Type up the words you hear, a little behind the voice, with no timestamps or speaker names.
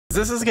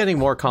This is getting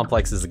more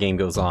complex as the game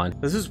goes on.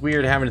 This is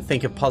weird having to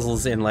think of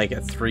puzzles in like a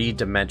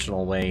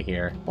three-dimensional way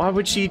here. Why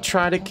would she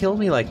try to kill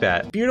me like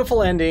that?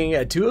 Beautiful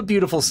ending to a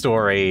beautiful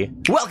story.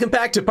 Welcome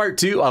back to part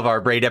 2 of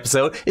our Braid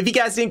episode. If you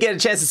guys didn't get a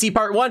chance to see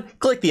part 1,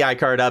 click the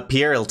iCard up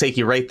here. It'll take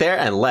you right there,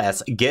 and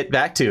let's get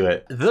back to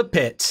it. The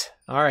pit.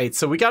 All right,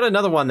 so we got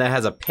another one that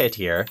has a pit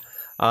here.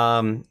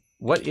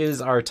 What is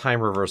our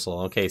time reversal?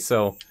 Okay,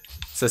 so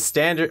it's a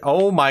standard.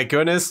 Oh my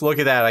goodness, look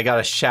at that. I got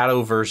a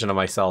shadow version of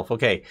myself.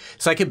 Okay,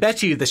 so I can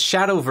bet you the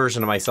shadow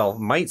version of myself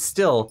might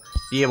still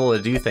be able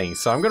to do things.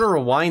 So I'm going to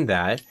rewind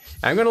that.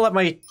 I'm going to let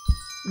my...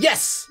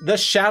 Yes! The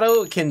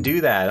shadow can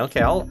do that.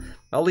 Okay, I'll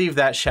leave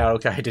that shadow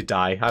guy to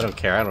die. I don't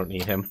care. I don't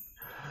need him.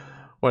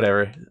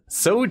 Whatever.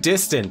 So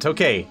distant.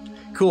 Okay,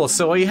 cool.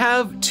 So we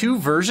have 2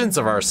 versions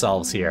of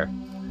ourselves here.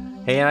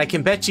 Hey, and I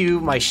can bet you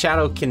my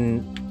shadow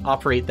can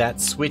operate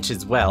that switch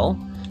as well.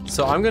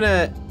 So I'm going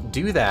to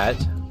do that.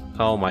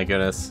 Oh my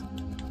goodness.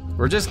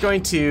 We're just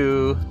going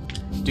to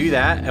do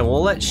that, and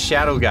we'll let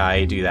Shadow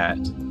Guy do that.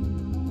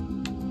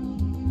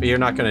 But you're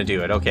not going to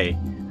do it. Okay.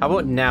 How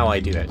about now I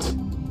do it?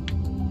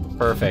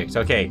 Perfect.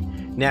 Okay.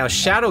 Now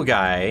Shadow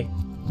Guy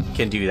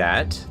can do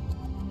that.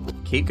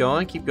 Keep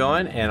going,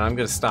 and I'm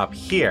going to stop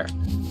here.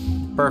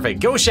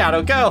 Perfect. Go,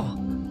 Shadow, go!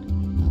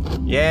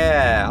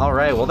 Yeah,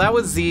 alright. Well, that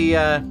was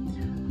the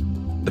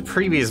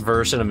previous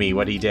version of me,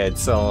 what he did.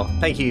 So,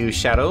 thank you,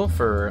 Shadow,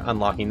 for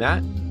unlocking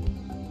that.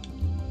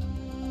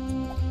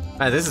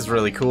 This is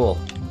really cool.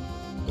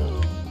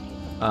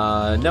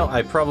 No,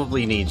 I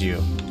probably need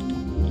you.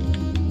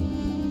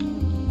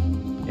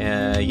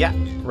 Yeah,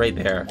 right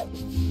there.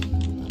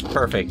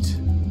 Perfect.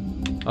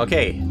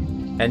 Okay,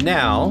 and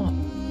now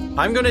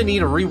I'm gonna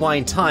need a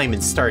rewind time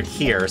and start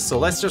here. So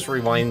let's just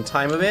rewind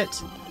time a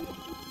bit.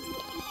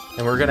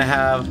 And we're gonna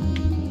have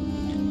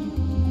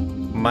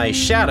my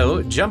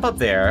shadow jump up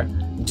there,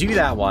 do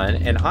that one,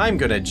 and I'm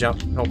gonna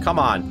jump. Oh, come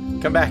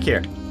on, come back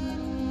here.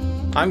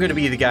 I'm going to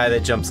be the guy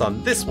that jumps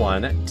on this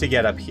one to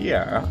get up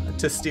here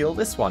to steal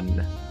this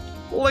one.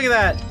 Look at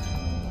that!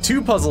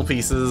 2 puzzle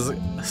pieces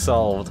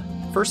solved.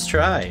 First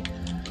try.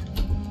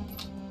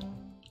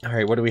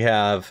 Alright, what do we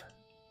have?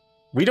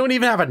 We don't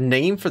even have a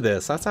name for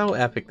this. That's how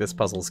epic this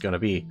puzzle is going to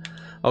be.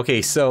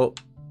 Okay, so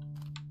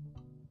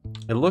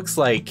it looks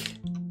like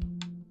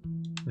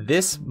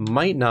this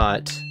might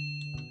not...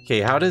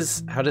 Okay, how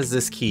does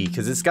this key?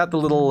 Because it's got the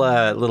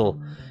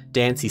little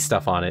dancy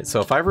stuff on it.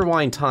 So if I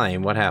rewind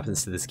time, what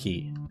happens to this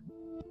key?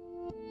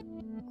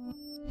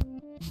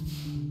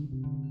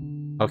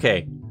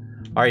 Okay.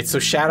 Alright, so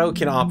Shadow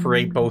can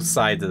operate both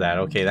sides of that.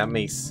 Okay,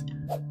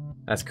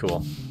 that's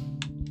cool.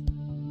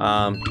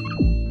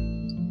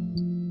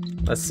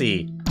 Let's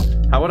see.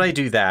 How would I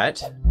do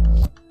that?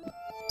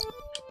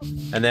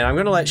 And then I'm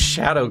gonna let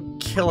Shadow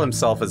kill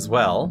himself as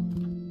well.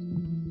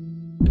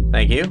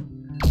 Thank you.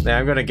 Then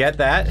I'm gonna get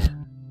that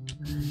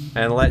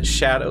and let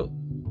Shadow...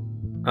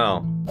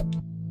 Oh.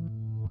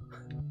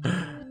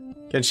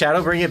 Can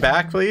Shadow bring it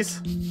back,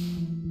 please?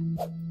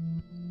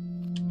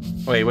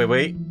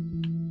 Wait.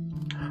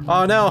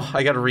 Oh no,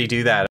 I gotta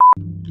redo that.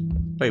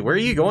 Wait, where are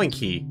you going,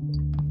 Key?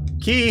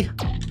 Key,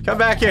 come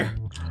back here.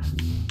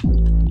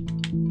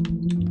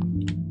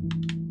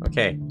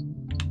 Okay.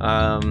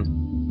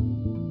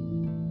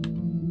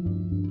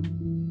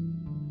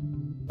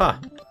 Huh.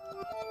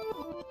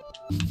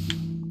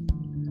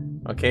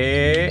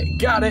 Okay,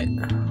 got it.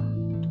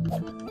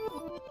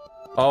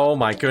 Oh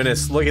my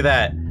goodness, look at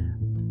that.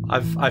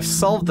 I've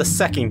solved the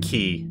second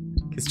key.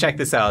 Cause check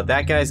this out,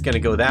 that guy's gonna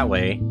go that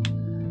way.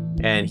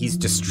 And he's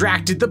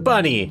distracted the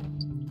bunny.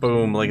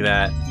 Boom, look at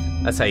that.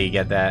 That's how you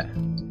get that.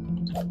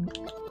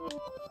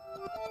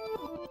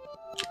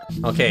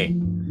 Okay,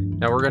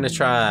 now we're gonna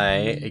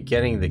try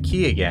getting the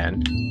key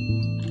again.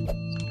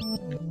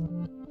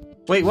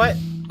 Wait, what?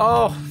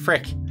 Oh,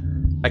 frick.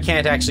 I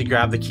can't actually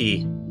grab the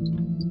key.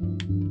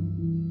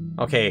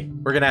 Okay,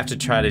 we're gonna have to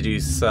try to do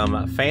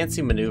some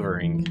fancy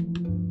maneuvering.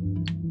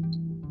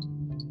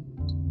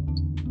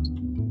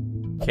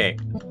 Okay.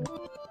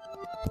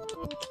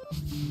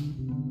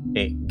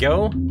 Okay,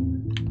 go.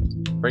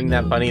 Bring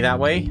that bunny that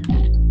way.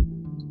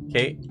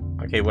 Okay,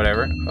 okay,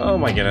 whatever. Oh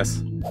my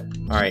goodness.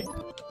 Alright.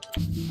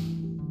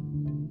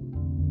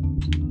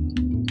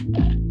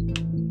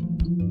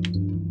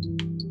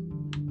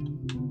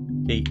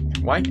 Okay,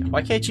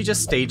 why can't you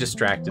just stay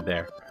distracted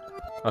there?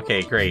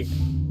 Okay, great.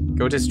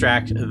 Go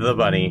distract the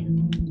bunny.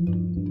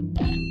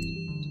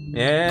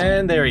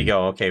 And there you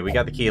go. Okay, we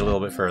got the key a little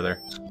bit further.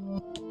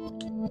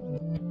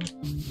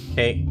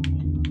 Okay.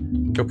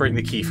 Go bring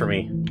the key for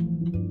me.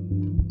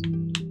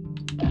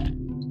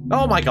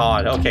 Oh my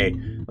god, okay.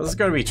 This is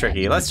gonna be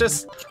tricky. Let's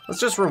just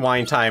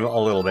rewind time a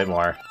little bit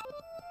more.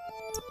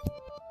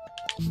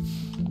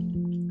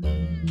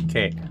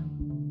 Okay.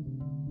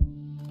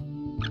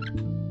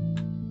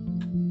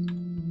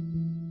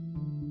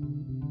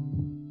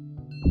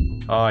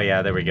 Oh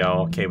yeah, there we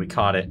go. Okay, we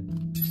caught it.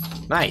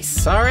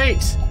 Nice,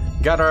 alright!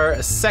 Got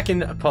our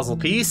second puzzle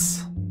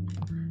piece.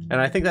 And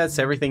I think that's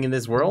everything in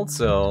this world,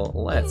 so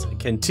let's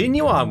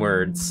continue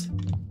onwards.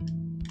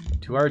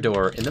 to our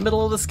door in the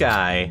middle of the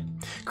sky.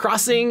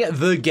 Crossing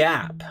the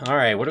gap. All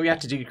right, what do we have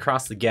to do to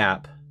cross the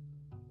gap?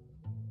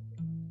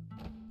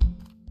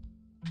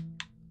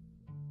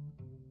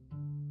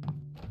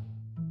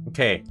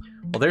 Okay,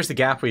 well there's the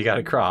gap we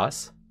gotta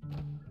cross.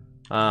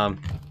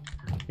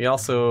 We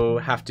also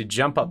have to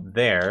jump up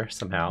there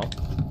somehow.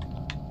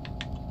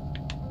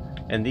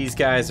 And these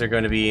guys are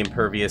going to be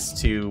impervious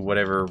to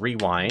whatever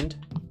rewind.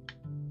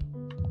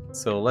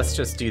 So let's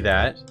just do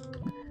that.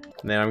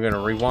 And then I'm going to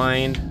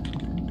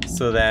rewind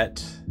so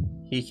that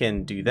he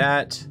can do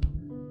that.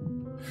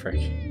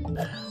 Frick.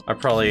 I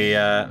probably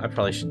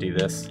should do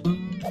this.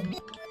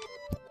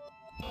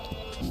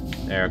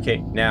 There, okay.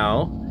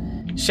 Now,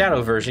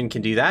 Shadow version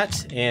can do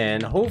that,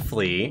 and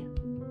hopefully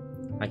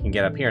I can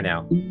get up here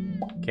now.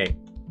 Okay,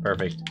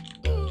 perfect.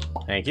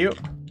 Thank you.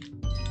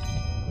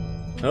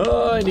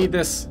 Oh, I need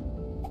this.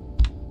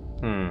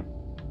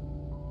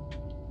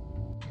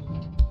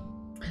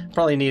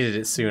 Probably needed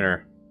it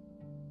sooner.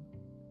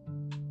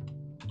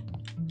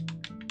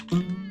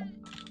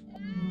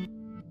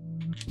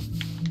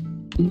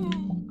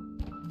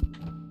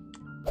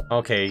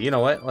 Okay, you know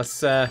what?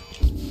 Let's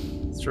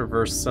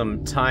reverse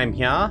some time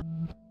here.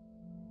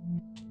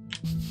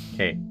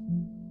 Okay,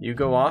 you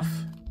go off.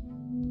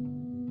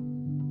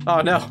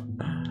 Oh no!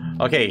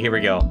 Okay, here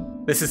we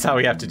go. This is how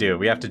we have to do it.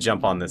 We have to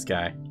jump on this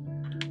guy.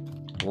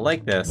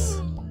 Like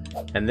this.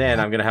 And then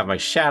I'm gonna have my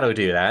shadow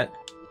do that.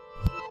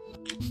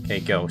 Okay,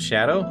 go,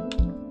 shadow.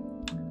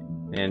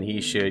 And he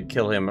should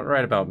kill him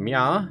right about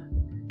meow.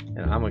 And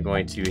I'm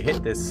going to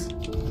hit this.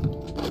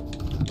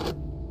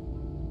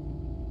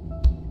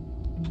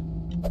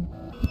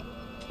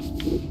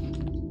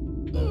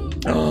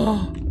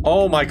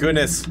 Oh my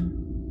goodness.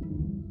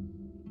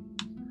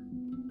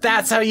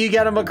 That's how you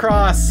get him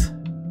across.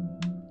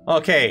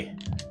 Okay,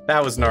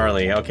 that was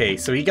gnarly. Okay,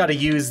 so you gotta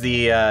use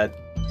the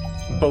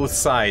both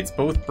sides,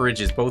 both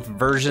bridges, both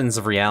versions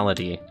of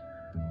reality,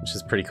 which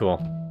is pretty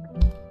cool.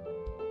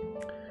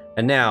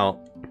 And now,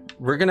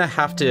 we're gonna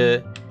have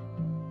to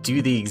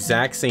do the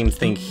exact same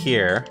thing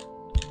here.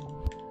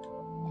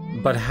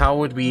 But how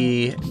would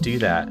we do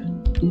that?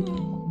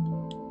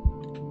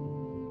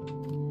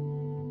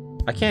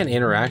 I can't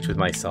interact with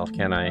myself,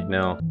 can I?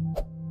 No.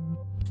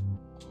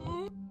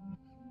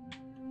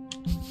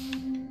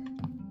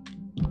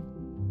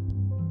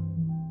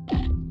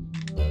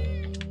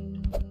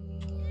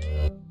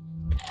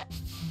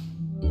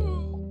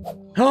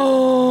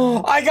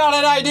 Oh, I got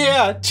an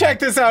idea! Check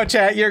this out,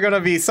 chat. You're gonna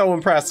be so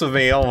impressed with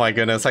me. Oh my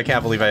goodness, I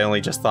can't believe I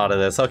only just thought of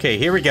this. Okay,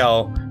 here we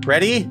go.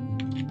 Ready?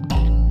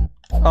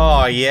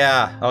 Oh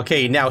yeah.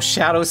 Okay, now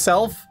shadow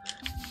self.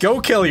 Go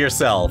kill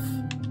yourself.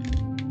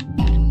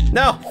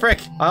 No,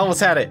 frick. I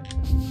almost had it.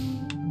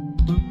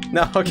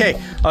 No,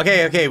 okay.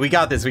 Okay, we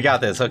got this,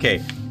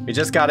 Okay, we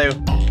just gotta...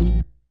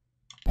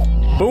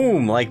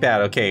 Boom, like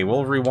that. Okay,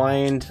 we'll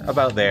rewind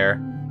about there.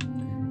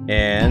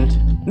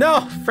 And...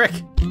 No, frick.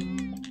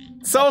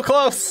 So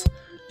close!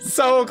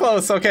 So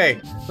close!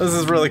 Okay, this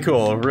is really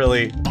cool.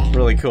 Really,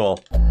 really cool.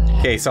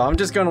 Okay, so I'm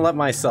just gonna let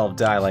myself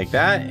die like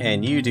that,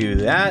 and you do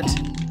that.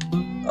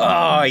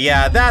 Oh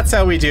yeah, that's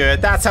how we do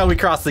it. That's how we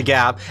cross the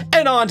gap.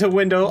 And on to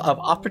window of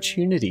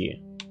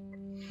opportunity.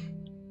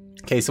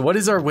 Okay, so what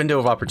is our window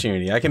of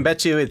opportunity? I can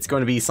bet you it's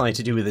going to be something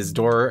to do with this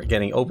door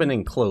getting open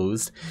and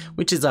closed,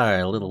 which is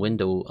our little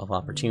window of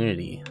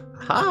opportunity.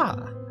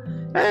 Ha!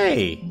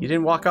 Hey, you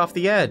didn't walk off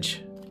the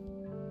edge.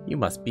 You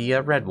must be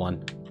a red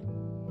one.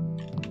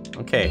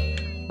 Okay,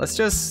 let's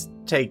just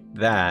take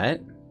that.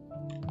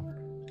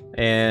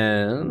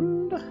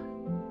 And...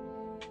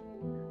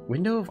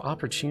 window of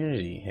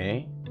opportunity,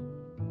 hey?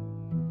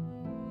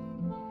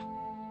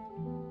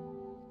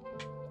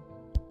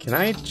 Can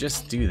I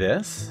just do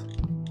this?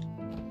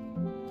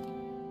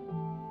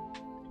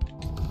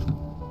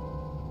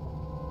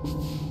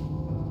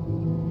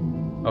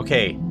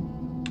 Okay.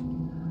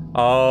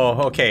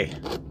 Oh, okay.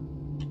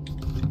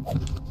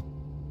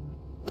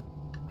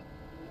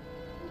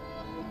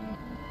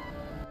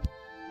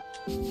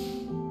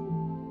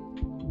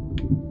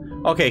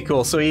 Okay,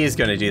 cool. So he is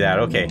gonna do that.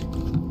 Okay.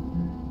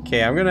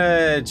 Okay, I'm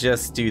gonna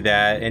just do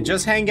that and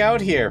just hang out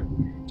here.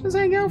 Just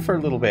hang out for a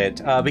little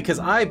bit. Because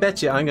I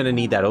bet you I'm gonna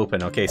need that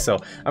open. Okay, so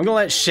I'm gonna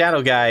let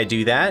Shadow Guy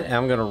do that. And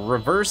I'm gonna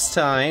reverse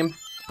time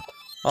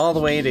all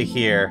the way to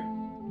here.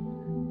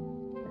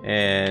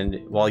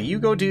 And while you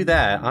go do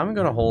that, I'm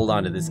gonna hold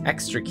on to this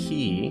extra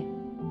key.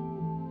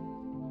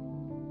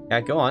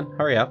 Yeah, go on.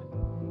 Hurry up.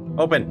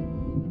 Open.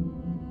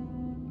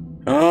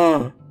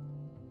 Oh!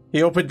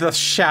 He opened the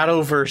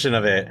shadow version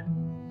of it.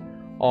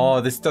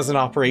 Oh, this doesn't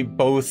operate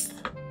both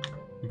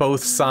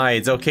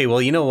sides. Okay,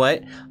 well, you know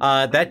what?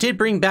 That did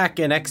bring back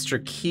an extra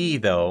key,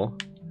 though.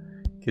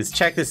 Because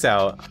check this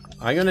out.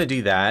 I'm gonna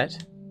do that.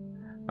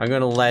 I'm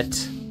gonna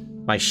let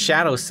my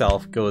shadow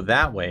self go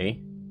that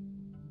way.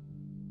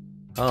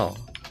 Oh.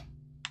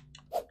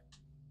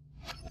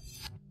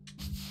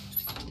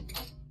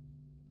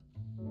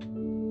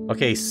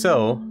 Okay,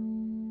 so...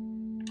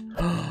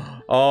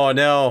 Oh,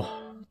 no.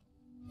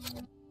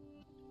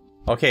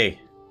 Okay.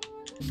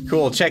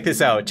 Cool, check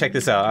this out,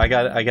 I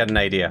got an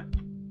idea.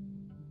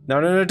 No,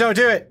 no, no, don't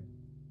do it!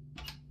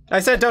 I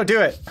said don't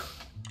do it!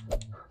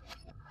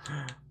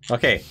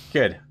 Okay,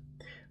 good.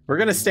 We're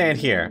gonna stand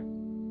here.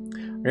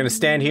 We're gonna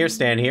stand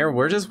here.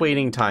 We're just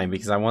waiting time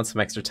because I want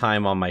some extra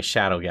time on my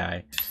shadow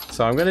guy.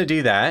 So I'm gonna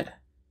do that,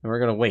 and we're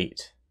gonna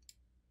wait.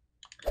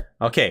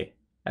 Okay,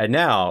 and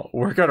now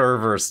we're gonna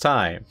reverse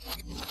time.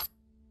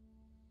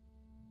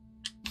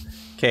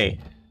 Okay,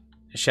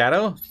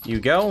 Shadow, you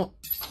go.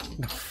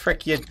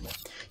 Frick, you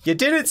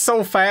did it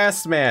so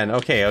fast, man.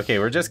 Okay, okay,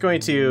 we're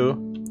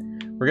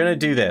gonna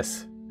do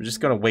this. We're just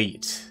gonna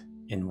wait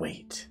and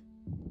wait.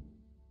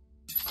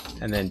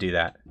 And then do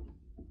that.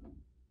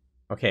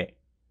 Okay,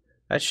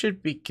 that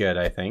should be good,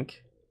 I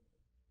think.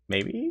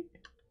 Maybe?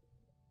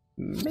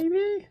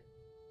 Maybe?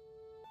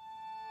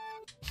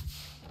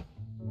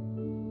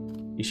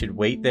 You should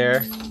wait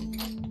there.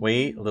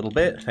 Wait a little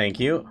bit, thank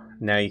you.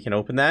 Now you can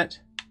open that.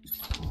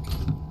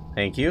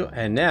 Thank you,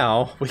 and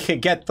now we can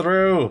get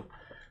through.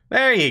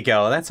 There you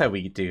go, that's how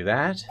we do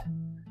that.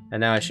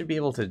 And now I should be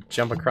able to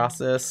jump across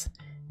this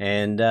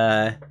and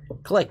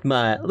collect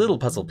my little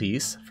puzzle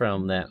piece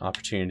from that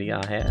opportunity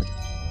I had.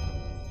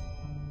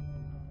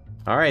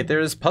 Alright,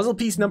 there's puzzle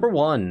piece number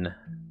 1.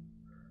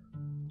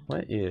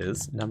 What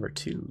is number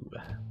 2?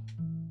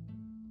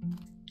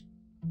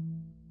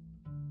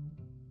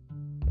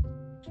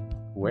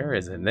 Where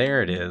is it?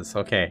 There it is,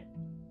 okay.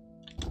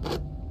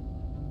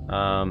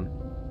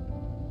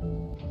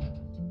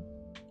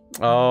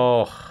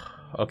 Oh,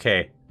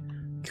 okay,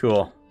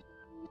 cool.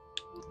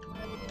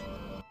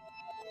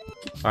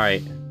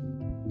 Alright.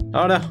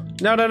 Oh no,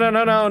 no, no, no,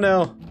 no, no,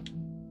 no.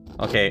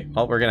 Okay,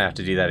 well, we're gonna have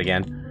to do that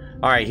again.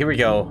 Alright, here we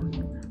go.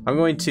 I'm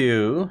going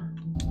to...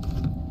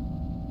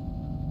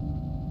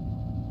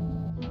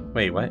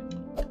 Wait, what?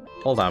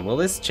 Hold on, will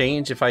this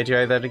change if I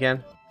try that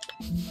again?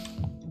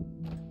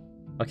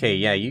 Okay,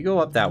 yeah, you go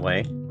up that way.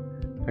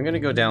 I'm gonna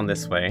go down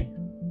this way.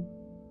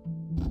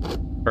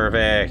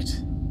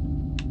 Perfect.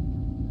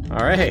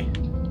 Alright.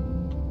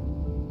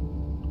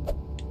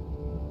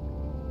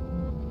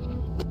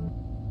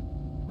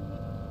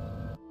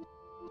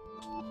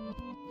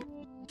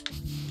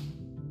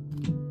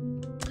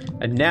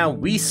 And now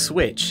we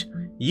switch.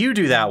 You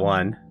do that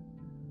one,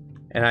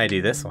 and I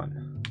do this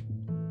one.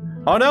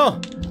 Oh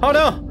no! Oh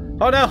no!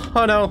 Oh no!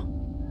 Oh no!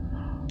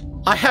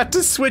 I had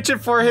to switch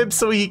it for him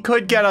so he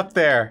could get up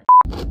there.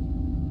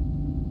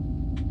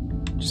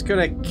 Just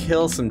gonna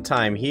kill some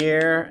time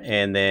here,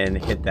 and then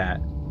hit that.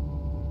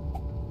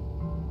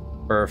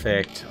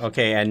 Perfect.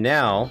 Okay, and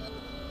now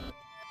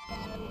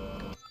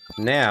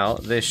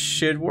this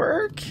should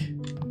work.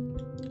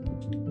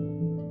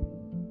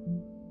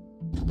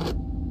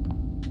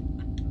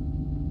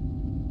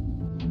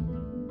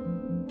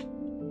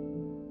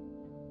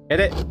 Hit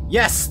it.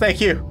 Yes,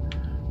 thank you.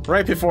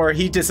 Right before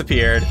he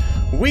disappeared,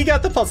 we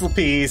got the puzzle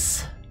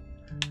piece.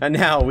 And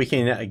now we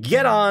can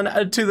get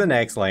on to the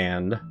next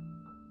land.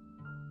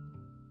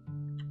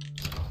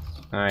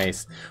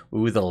 Nice.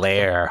 Ooh, the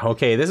lair.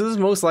 Okay, this is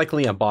most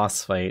likely a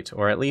boss fight,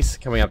 or at least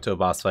coming up to a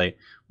boss fight.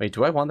 Wait,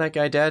 do I want that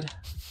guy dead?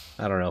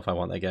 I don't know if I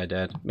want that guy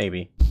dead.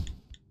 Maybe.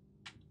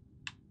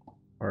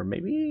 Or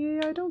maybe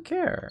I don't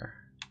care.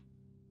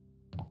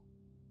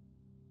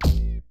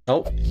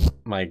 Oh,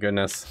 my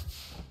goodness.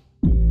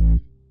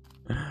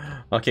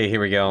 Okay,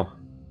 here we go.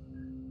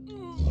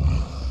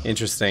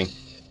 Interesting.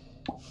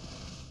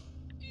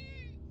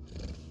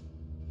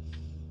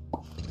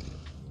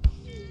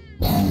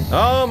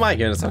 Oh my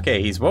goodness,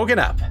 okay, he's woken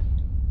up.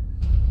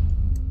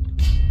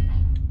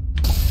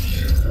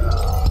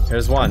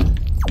 Here's one.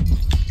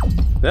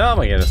 Oh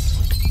my goodness.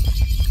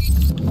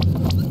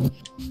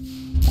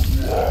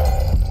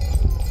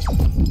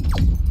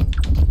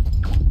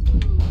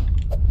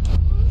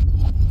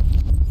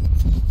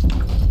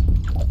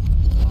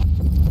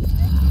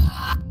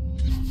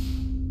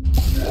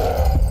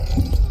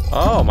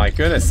 Oh my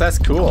goodness, that's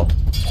cool.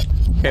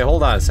 Okay,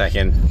 hold on a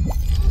second.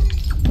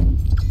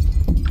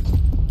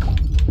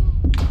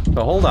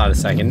 But hold on a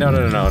second. No,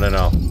 no, no, no, no,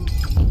 no.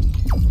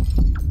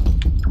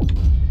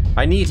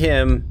 I need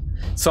him.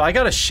 So I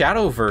got a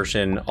shadow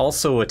version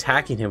also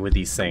attacking him with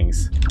these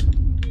things.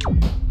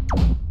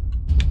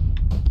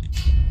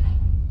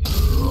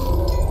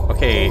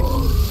 Okay,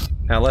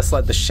 now let's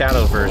let the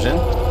shadow version.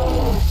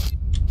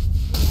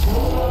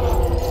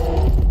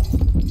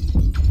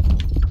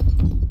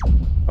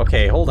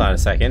 Okay, hold on a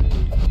second.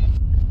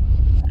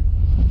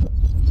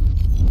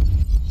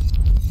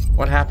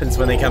 What happens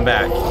when they come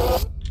back?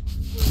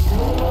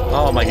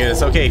 Oh my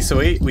goodness, okay, so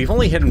we've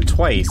only hit him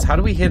twice. How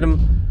do we hit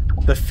him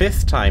the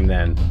 5th time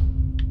then?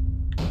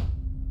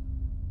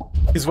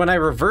 Because when I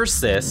reverse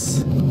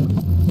this,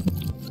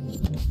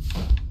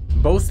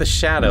 both the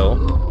shadow...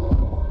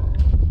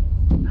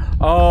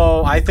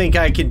 Oh, I think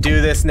I can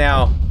do this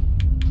now.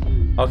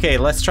 Okay,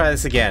 let's try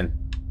this again.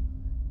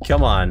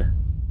 Come on.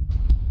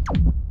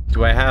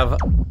 Do I have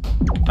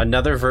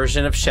another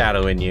version of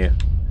shadow in you?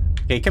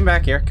 Okay, come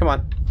back here, come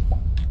on.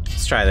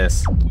 Let's try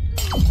this.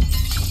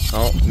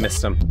 Oh,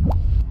 missed him.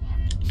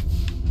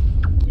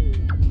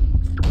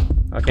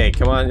 Okay,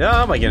 come on.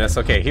 Oh my goodness.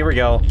 Okay, here we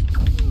go.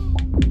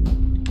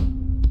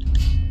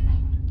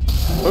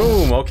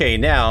 Boom. Okay,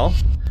 now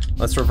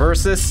let's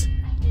reverse this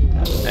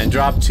and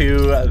drop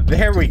to,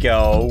 there we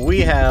go.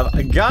 We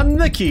have gotten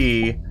the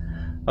key.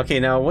 Okay,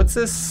 now what's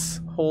this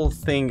whole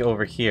thing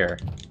over here?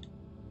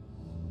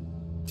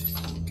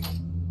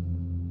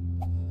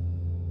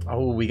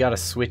 Oh, we got a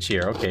switch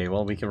here. Okay,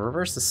 well, we can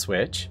reverse the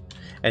switch.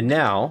 And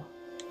now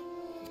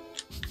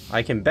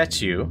I can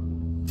bet you...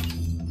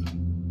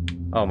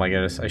 Oh my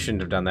goodness, I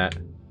shouldn't have done that.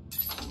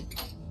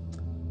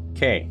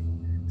 Okay,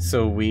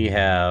 so we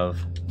have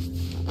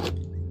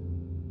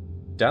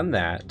done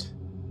that.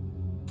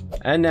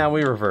 And now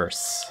we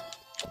reverse.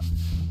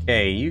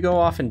 Okay, you go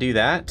off and do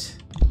that.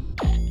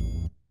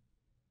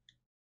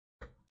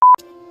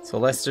 So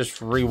let's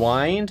just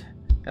rewind.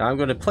 And I'm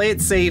going to play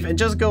it safe and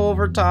just go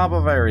over top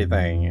of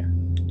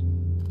everything.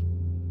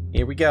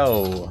 Here we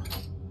go.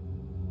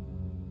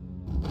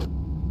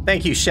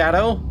 Thank you,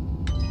 Shadow,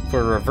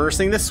 for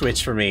reversing the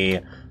switch for me.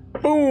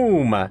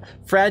 Boom!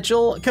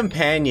 Fragile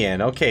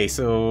Companion. Okay,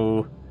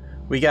 so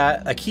we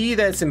got a key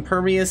that's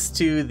impervious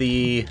to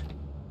the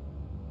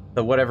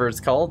whatever it's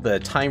called, the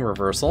time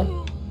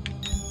reversal.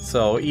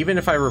 So even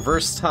if I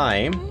reverse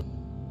time,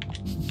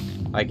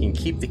 I can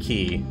keep the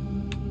key.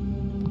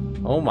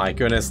 Oh my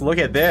goodness, look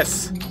at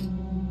this!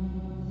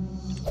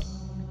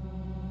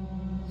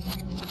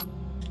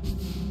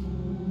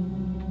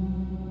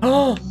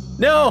 Oh,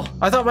 no!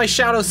 I thought my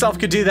shadow self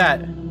could do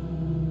that!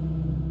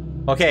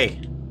 Okay.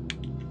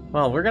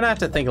 Well, we're gonna have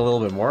to think a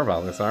little bit more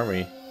about this, aren't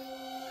we?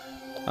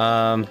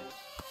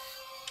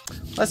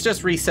 Let's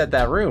just reset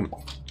that room.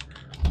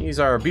 Use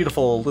our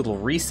beautiful little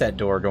reset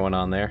door going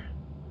on there.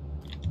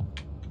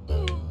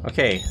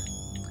 Okay.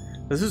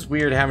 This is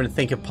weird having to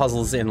think of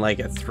puzzles in like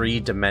a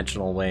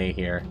three-dimensional way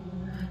here.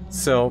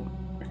 So,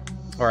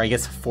 or I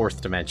guess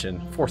fourth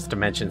dimension. Fourth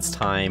dimension's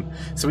time.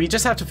 So we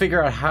just have to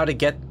figure out how to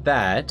get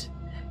that.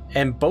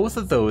 And both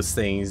of those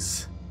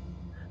things,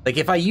 like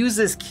if I use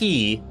this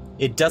key,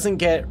 it doesn't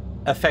get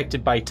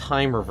affected by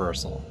time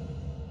reversal.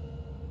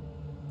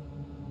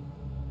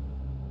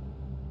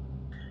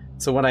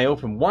 So when I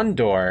open one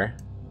door,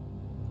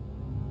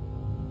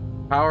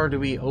 how do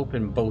we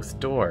open both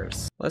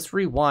doors? Let's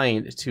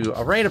rewind to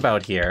right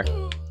about here.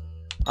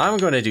 I'm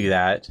going to do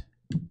that.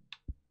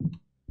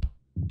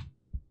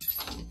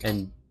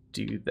 And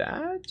do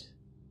that?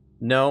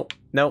 No,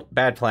 no,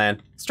 bad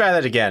plan. Let's try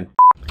that again.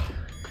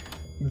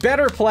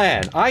 Better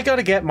plan. I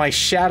gotta get my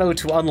shadow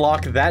to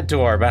unlock that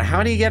door, but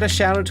how do you get a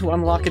shadow to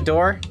unlock a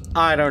door?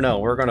 I don't know.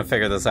 We're gonna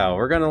figure this out.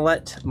 We're gonna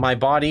let my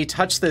body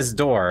touch this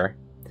door.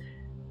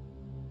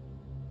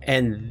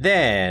 And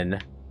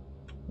then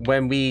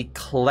when we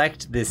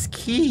collect this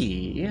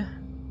key,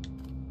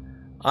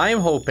 I'm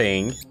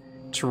hoping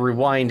to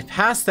rewind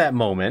past that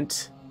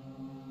moment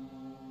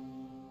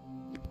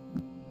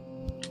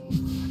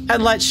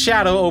and let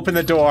Shadow open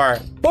the door.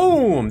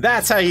 Boom!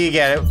 That's how you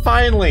get it.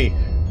 Finally!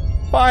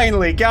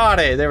 Finally got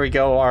it! There we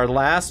go, our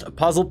last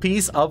puzzle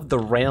piece of the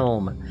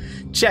realm.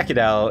 Check it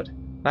out.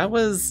 That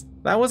was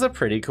a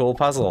pretty cool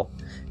puzzle.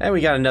 And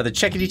we got another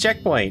checkity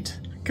checkpoint.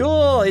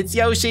 Cool, it's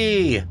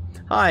Yoshi!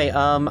 Hi,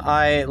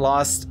 I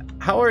lost...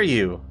 How are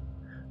you?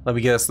 Let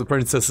me guess, the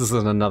princess is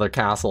in another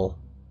castle.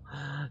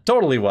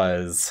 Totally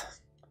was.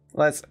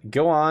 Let's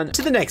go on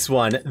to the next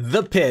one,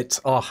 the pit.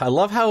 Oh, I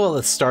love how at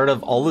the start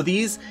of all of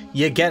these,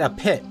 you get a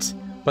pit,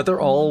 but they're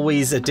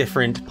always a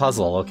different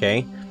puzzle,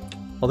 okay?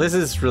 Well, this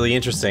is really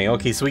interesting.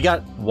 Okay, so we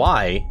got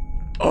Y.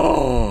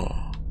 Oh!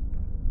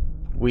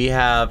 We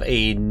have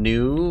a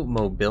new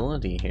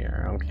mobility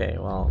here. Okay,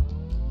 well...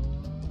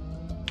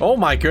 Oh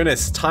my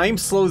goodness, time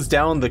slows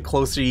down the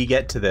closer you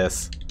get to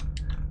this.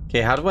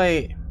 Okay, how do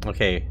I...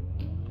 Okay,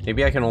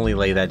 maybe I can only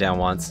lay that down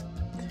once.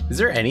 Is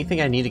there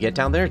anything I need to get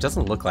down there? It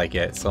doesn't look like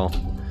it, so...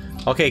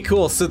 Okay,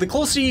 cool. So the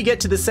closer you get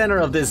to the center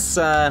of this,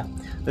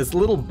 this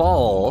little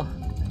ball,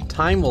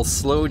 time will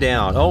slow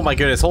down. Oh my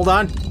goodness, hold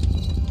on!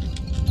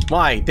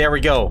 Why? There we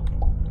go.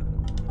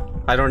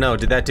 I don't know,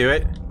 did that do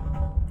it?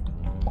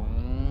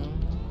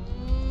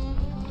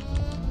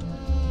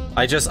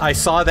 I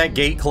saw that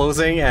gate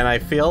closing and I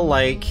feel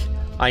like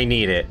I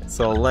need it.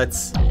 So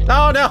let's...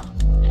 Oh no!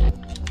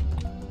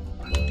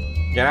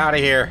 Get out of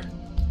here,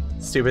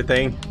 stupid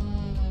thing.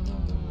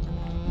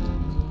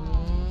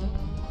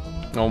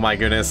 Oh my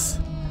goodness.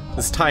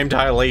 This time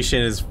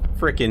dilation is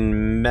freaking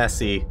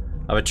messy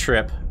of a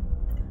trip.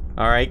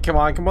 Alright, come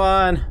on, come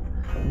on.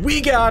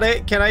 We got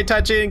it! Can I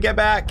touch it and get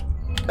back?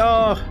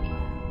 Oh,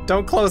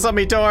 don't close on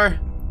me, door.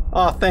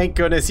 Oh, thank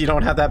goodness you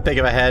don't have that big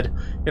of a head.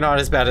 You're not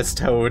as bad as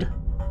Toad.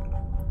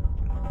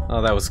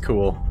 Oh, that was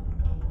cool.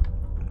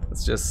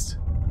 Let's just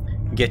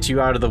get you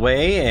out of the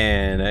way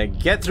and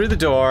get through the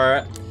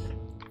door.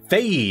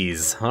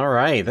 Phase.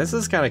 Alright, this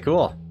is kind of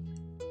cool.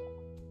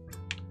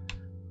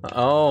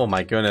 Oh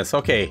my goodness,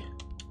 okay.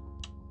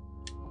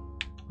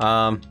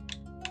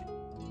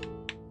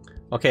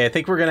 Okay, I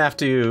think we're gonna have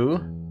to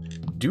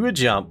do a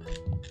jump.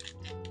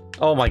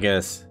 Oh my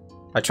goodness.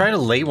 I tried to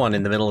lay one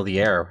in the middle of the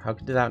air. How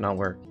did that not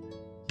work?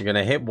 You're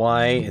gonna hit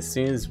Y as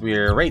soon as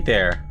we're right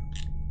there.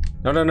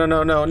 No, no, no,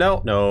 no, no,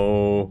 no,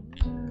 no.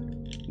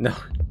 No.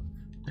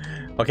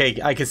 Okay,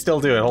 I can still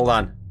do it, hold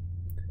on.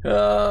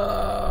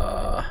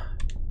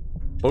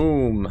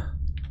 Boom.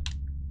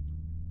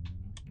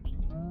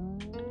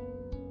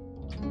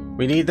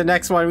 We need the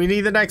next one. We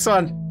need the next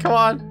one. Come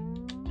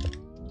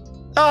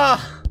on.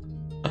 Ah.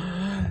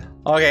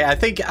 Okay, I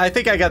think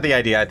I got the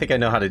idea. I think I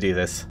know how to do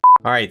this.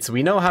 All right, so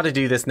we know how to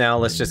do this now.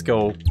 Let's just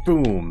go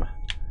boom.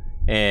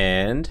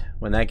 And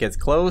when that gets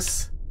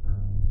close,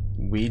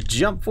 we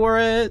jump for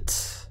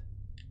it.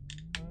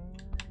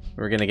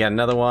 We're gonna get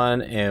another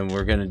one and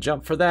we're gonna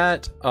jump for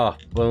that. Oh,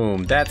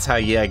 boom. That's how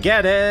you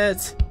get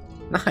it.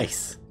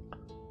 Nice.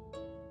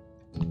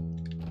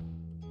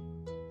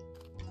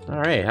 All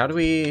right, how do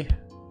we...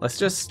 Let's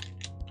just...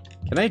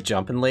 Can I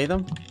jump and lay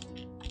them?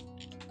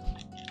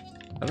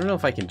 I don't know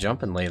if I can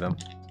jump and lay them.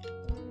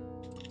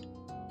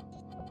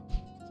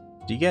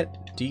 Do you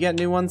get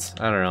new ones?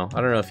 I don't know.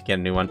 I don't know if you get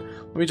a new one.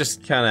 Let me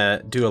just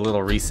kind of do a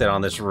little reset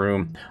on this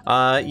room.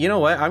 You know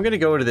what? I'm gonna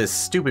go to this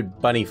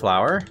stupid bunny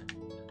flower.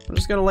 I'm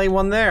just gonna lay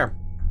one there.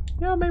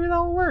 Yeah, maybe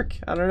that'll work.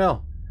 I don't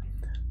know.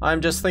 I'm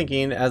just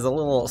thinking, as a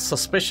little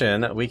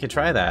suspicion, we could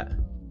try that.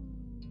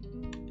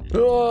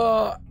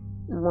 Bro.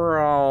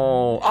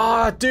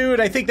 Ah, dude,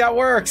 I think that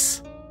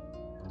works.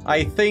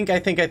 I think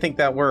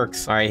that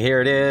works. All right,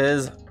 here it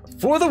is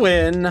for the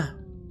win.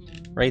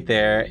 Right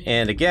there.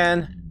 And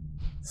again,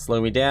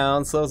 slow me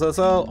down. Slow.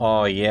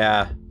 Oh,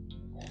 yeah.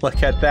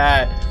 Look at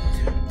that.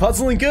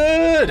 Puzzling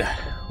good.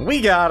 We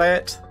got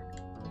it.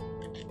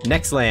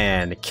 Next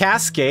land,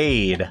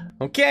 Cascade.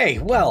 Okay,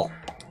 well,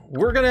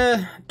 we're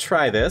gonna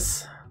try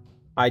this.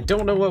 I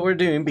don't know what we're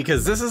doing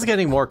because this is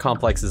getting more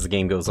complex as the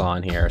game goes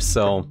on here.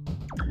 So,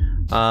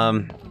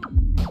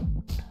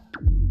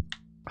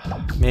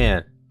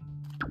 man,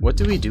 what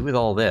do we do with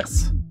all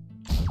this?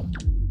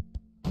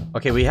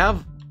 Okay, we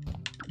have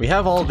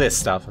all this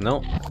stuff.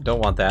 No, don't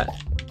want that.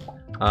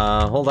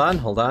 Hold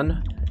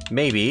on.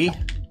 Maybe.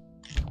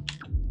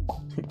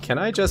 Can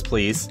I just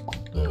please?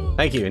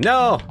 Thank you.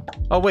 No!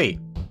 Oh, wait.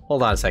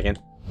 Hold on a second.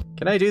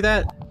 Can I do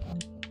that?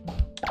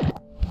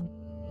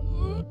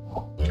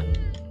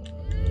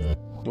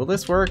 Will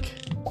this work?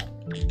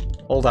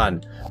 Hold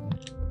on.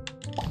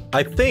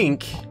 I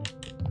think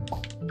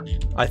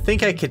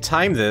I could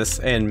time this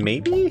and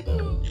maybe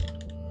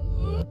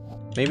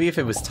if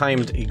it was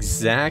timed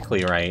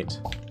exactly right.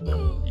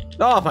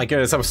 Oh my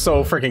goodness, I was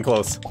so freaking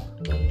close.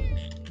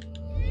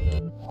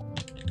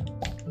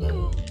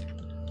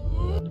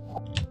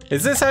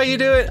 Is this how you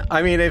do it?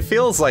 I mean, it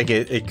feels like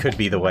it could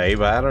be the way,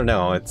 but I don't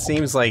know. It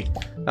seems like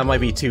that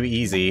might be too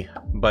easy.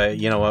 But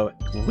you know what?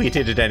 We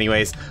did it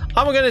anyways.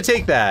 I'm gonna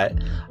take that.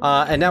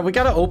 And now we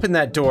gotta open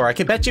that door. I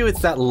can bet you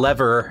it's that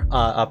lever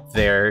up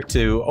there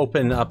to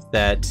open up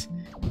that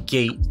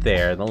gate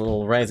there. The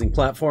little rising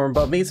platform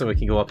above me so we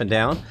can go up and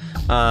down.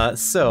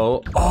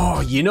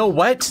 Oh, you know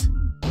what?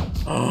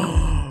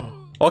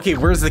 Okay,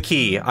 where's the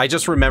key? I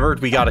just remembered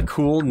we got a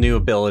cool new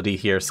ability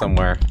here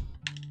somewhere.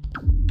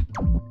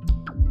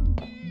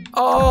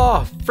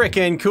 Oh,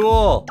 freaking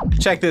cool.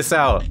 Check this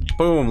out.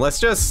 Boom. Let's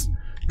just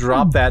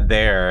drop that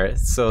there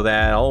so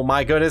that, oh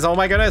my goodness.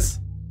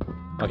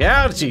 Okay,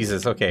 oh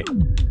Jesus, okay.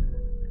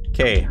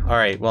 Okay, all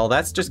right, well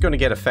that's just gonna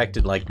get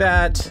affected like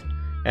that,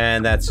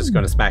 and that's just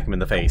gonna smack him in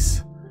the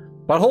face.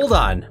 But hold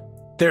on,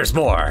 there's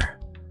more.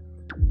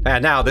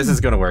 And now this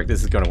is gonna work,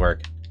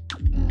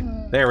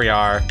 There we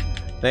are,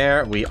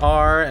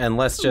 and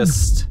let's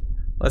just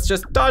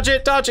dodge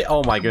it.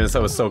 Oh my goodness,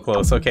 that was so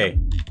close, okay.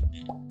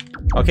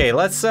 Okay,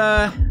 let's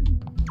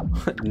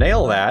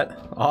nail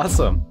that,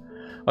 awesome.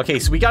 Okay,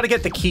 so we gotta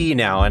get the key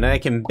now, and I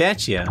can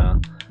bet you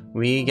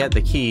we get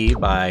the key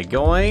by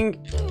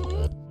going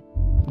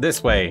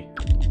this way.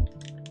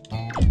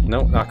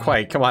 Nope, not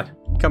quite. Come on,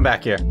 come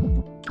back here.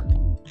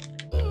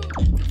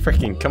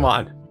 Freaking, come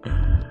on.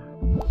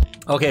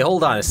 Okay,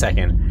 hold on a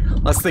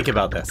second. Let's think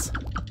about this.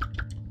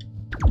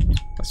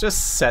 Let's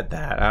just set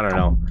that. I don't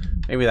know.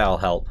 Maybe that'll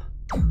help.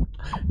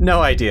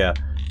 No idea.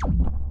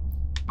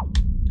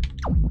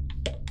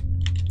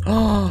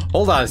 Oh,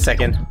 hold on a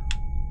second.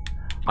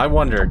 I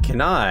wonder,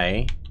 can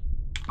I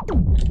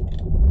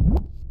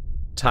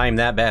time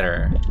that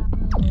better?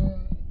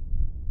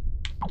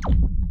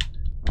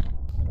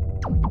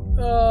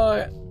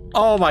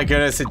 Oh my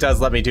goodness, it does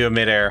let me do a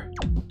midair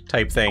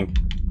type thing.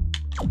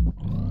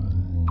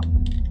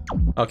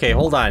 Okay,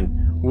 hold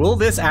on. Will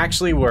this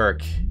actually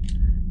work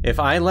if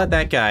I let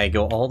that guy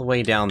go all the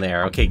way down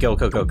there? Okay, go.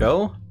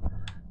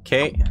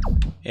 Okay,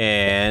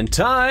 and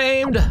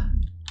timed.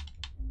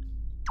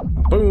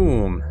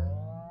 Boom.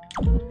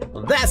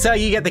 That's how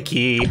you get the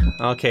key.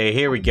 Okay,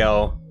 here we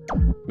go.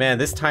 Man,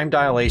 this time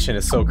dilation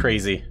is so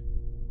crazy.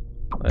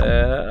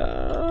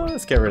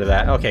 Let's get rid of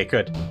that. Okay,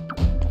 good.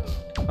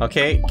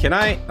 Okay, can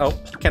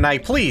I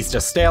please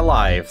just stay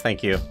alive?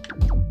 Thank you.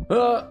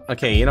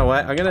 Okay, you know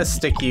what? I'm gonna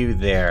stick you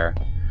there.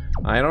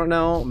 I don't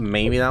know,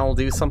 maybe that'll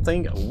do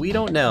something. We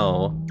don't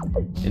know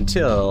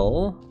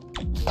until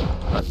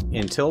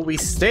we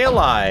stay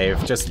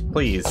alive. Just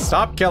please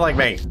stop killing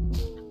me.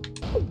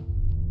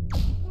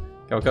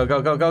 Go.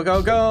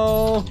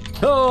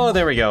 Oh,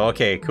 there we go.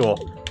 Okay, cool.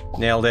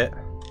 Nailed it.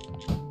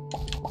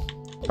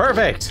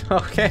 Perfect.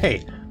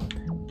 Okay.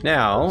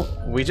 Now,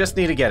 we just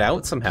need to get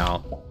out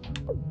somehow.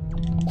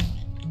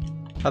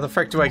 How the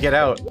frick do I get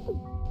out?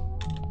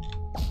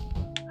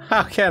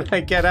 How can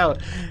I get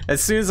out?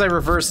 As soon as I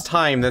reverse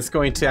time, that's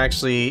going to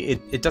actually...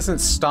 It doesn't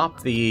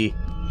stop the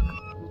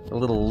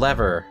little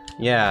lever.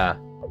 Yeah.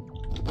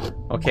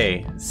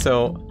 Okay,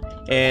 so...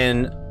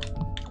 And...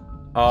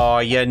 Oh,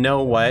 you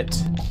know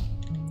what?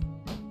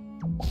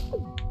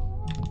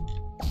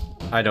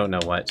 I don't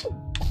know what.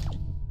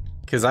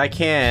 Because I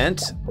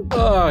can't...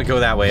 Oh,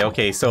 go that way.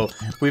 Okay, so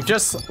we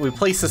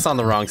placed this on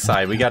the wrong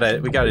side. We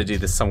gotta do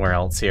this somewhere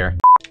else here.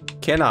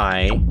 Can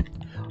I...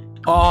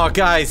 Oh,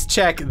 guys,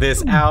 check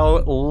this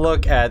out.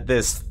 Look at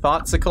this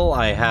thoughtsicles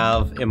I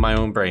have in my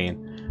own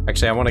brain.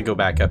 Actually, I want to go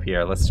back up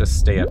here. Let's just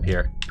stay up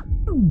here.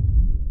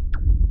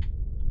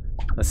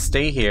 Let's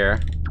stay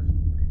here.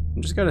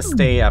 I'm just gonna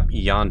stay up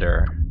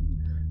yonder.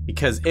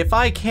 Because if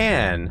I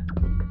can...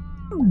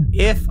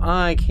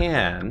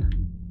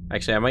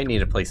 Actually, I might need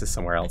to place this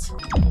somewhere else.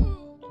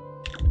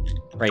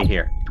 Right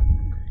here.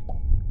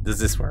 Does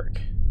this work?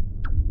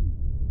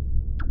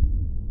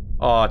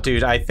 Oh,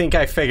 dude, I think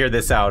I figured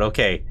this out.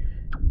 Okay.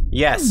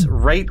 Yes,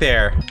 right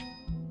there.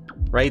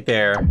 Right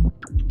there.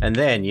 And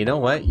then, you know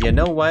what? You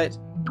know what?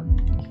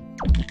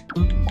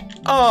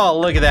 Oh,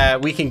 look at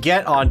that. We can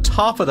get on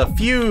top of the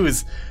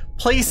fuse.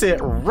 Place it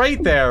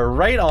right there,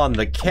 right on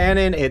the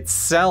cannon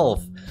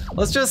itself.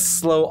 Let's just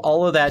slow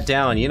all of that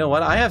down. You know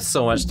what? I have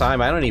so much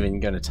time, I don't even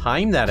gonna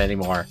time that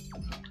anymore.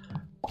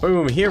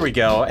 Boom, here we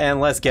go. And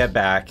let's get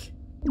back.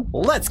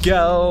 Let's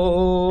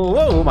go.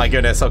 Oh my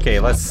goodness. Okay,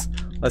 let's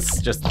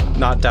just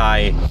not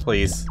die,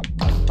 please.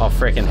 Oh,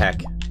 frickin'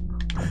 heck.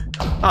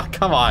 Oh,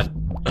 come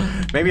on.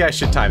 Maybe I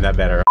should time that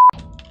better.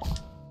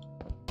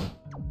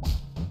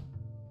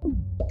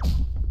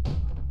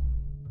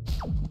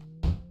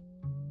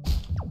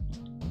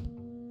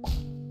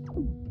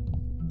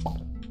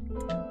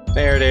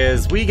 There it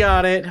is. We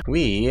got it.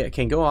 We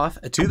can go off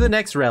to the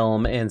next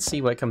realm and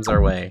see what comes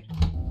our way.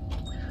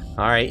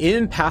 Alright,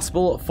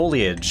 impassable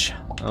foliage.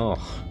 Oh.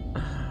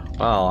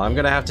 Well, I'm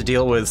gonna have to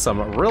deal with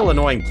some real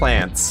annoying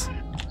plants.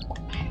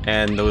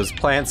 And those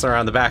plants are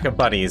on the back of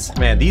bunnies.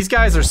 Man, these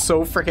guys are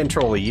so freaking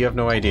trolly, you have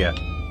no idea.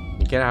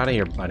 Get out of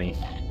here, bunny.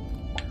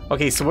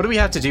 Okay, so what do we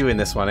have to do in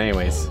this one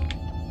anyways?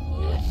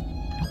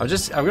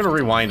 I'm gonna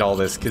rewind all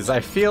this, because I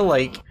feel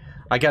like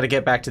I gotta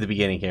get back to the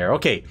beginning here.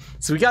 Okay,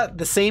 so we got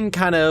the same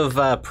kind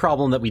of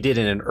problem that we did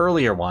in an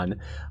earlier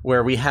one,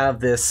 where we have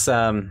this,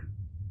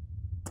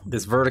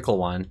 this vertical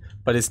one,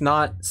 but it's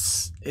not,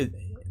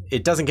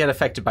 it doesn't get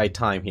affected by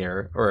time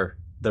here, or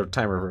the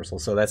time reversal,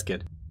 so that's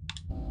good.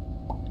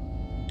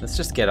 Let's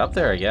just get up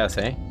there, I guess,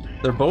 eh?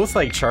 They're both,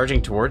 like,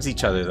 charging towards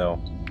each other,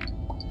 though.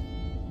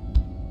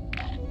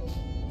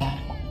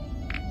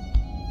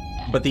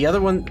 But the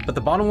other one, but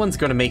the bottom one's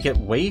going to make it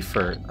way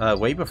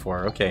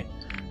before. Okay,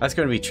 that's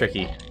going to be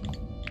tricky.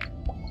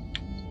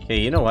 Okay,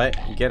 you know what?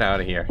 Get out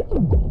of here.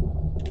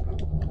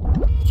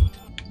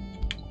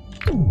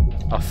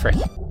 Oh, frick.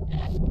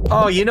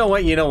 Oh, you know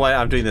what? You know what?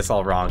 I'm doing this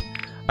all wrong.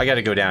 I got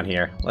to go down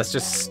here. Let's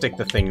just stick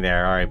the thing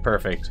there. All right,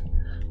 perfect.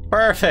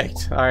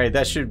 Perfect! Alright,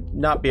 that should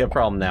not be a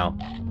problem now.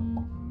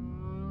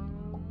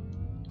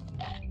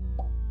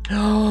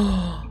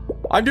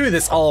 I'm doing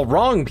this all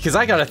wrong because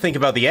I gotta think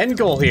about the end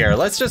goal here.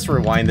 Let's just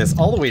rewind this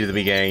all the way to the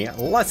beginning.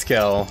 Let's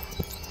go.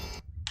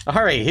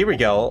 Alright, here we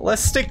go.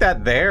 Let's stick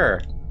that there.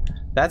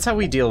 That's how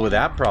we deal with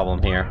that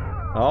problem here.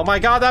 Oh my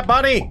god, that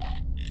bunny!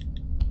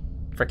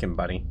 Frickin'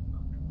 bunny.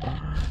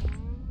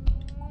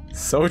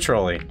 So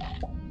trolly.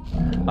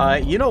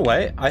 You know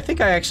what? I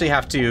think I actually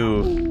have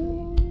to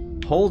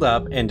hold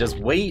up and just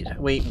wait.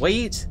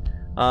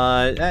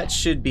 That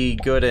should be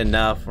good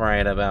enough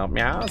right about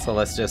now. So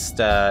let's just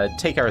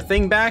take our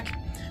thing back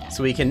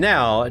so we can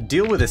now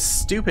deal with this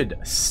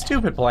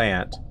stupid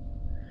plant.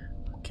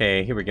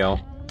 Okay, here we go.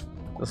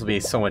 This will be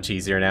so much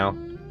easier now.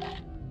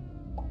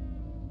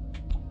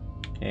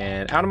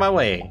 And out of my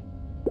way.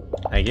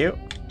 Thank you.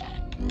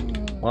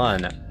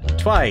 One,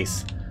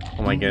 twice.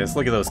 Oh my goodness,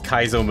 look at those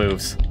Kaizo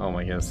moves. Oh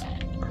my goodness.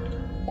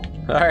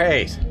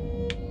 Alright.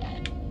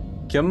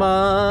 Come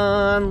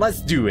on,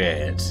 let's do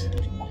it.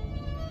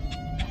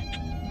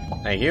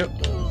 Thank you.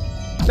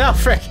 No,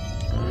 frick!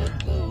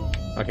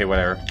 Okay,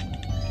 whatever.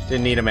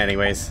 Didn't need him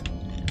anyways.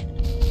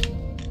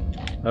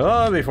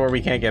 Oh, before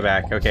we can't get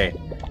back. Okay,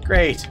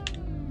 great.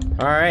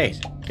 Alright,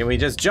 can we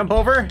just jump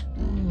over?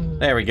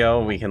 There we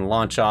go, we can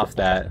launch off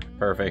that.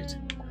 Perfect.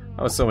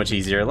 That was so much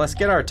easier. Let's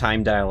get our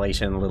time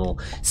dilation little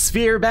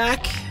sphere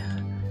back.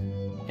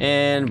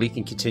 And we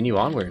can continue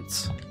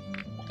onwards.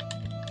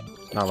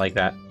 Not like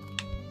that.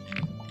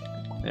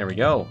 There we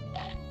go.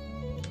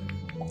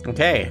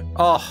 Okay.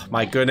 Oh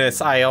my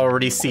goodness, I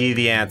already see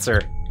the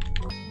answer.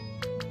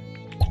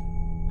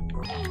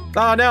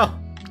 Oh no!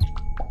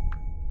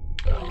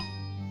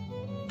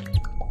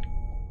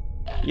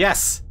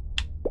 Yes!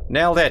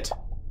 Nailed it!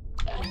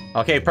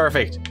 Okay,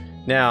 perfect.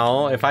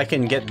 Now, if I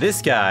can get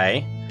this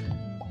guy,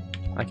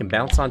 I can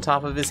bounce on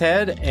top of his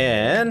head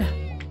and...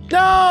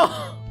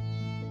 No!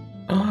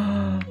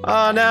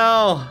 Oh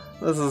no!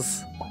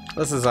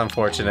 This is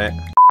unfortunate.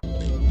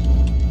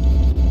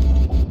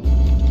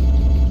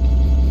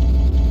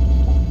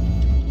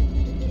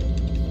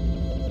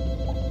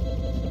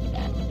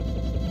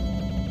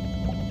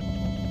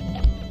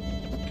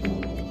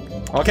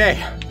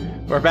 Okay,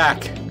 we're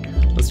back.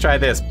 Let's try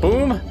this.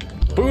 Boom,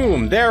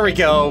 boom, there we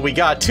go. We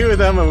got 2 of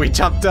them and we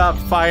jumped up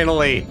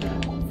finally.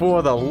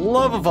 For the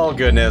love of all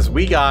goodness,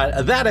 we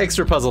got that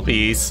extra puzzle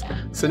piece.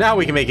 So now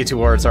we can make it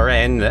towards our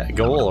end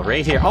goal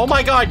right here. Oh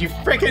my god, you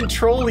freaking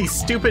trolly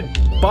stupid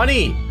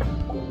bunny.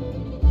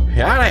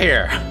 Get out of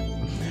here.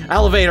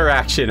 Elevator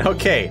action,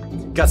 okay.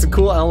 Got some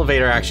cool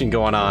elevator action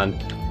going on.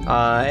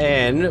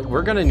 And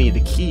we're gonna need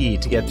the key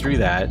to get through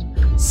that.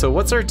 So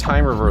what's our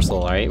time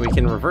reversal, right? We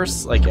can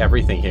reverse like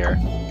everything here.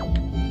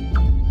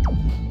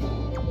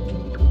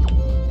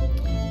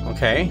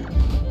 Okay.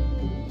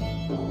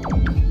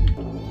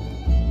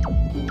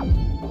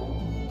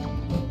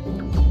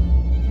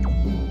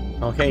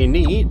 Okay,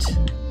 neat.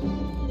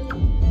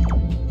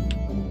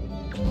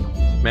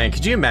 Man,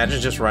 could you imagine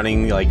just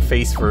running like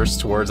face first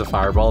towards a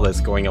fireball that's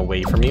going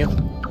away from you?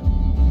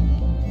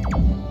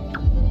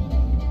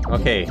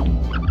 Okay.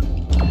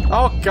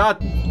 Oh god,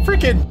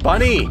 freaking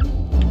bunny!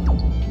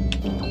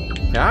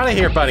 Get out of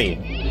here, bunny!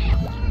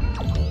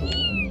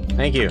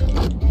 Thank you.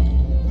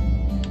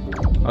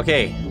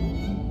 Okay.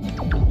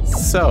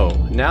 So,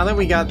 now that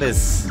we got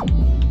this,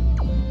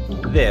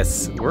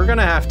 we're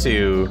gonna have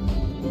to...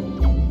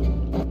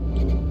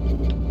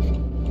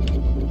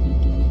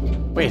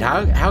 Wait,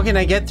 how can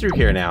I get through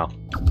here now?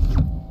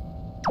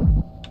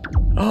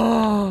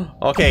 Oh,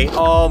 okay.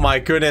 Oh my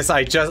goodness,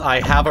 I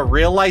have a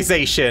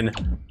realization.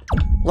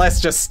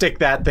 Let's just stick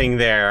that thing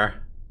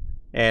there.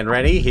 And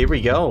ready? Here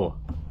we go.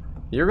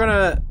 You're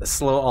gonna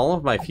slow all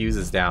of my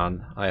fuses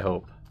down, I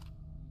hope.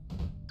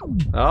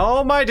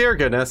 Oh my dear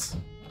goodness.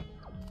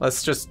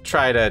 Let's just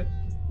try to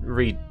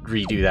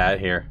redo that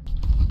here.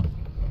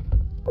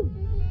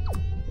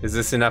 Is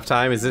this enough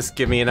time? Is this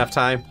give me enough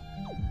time?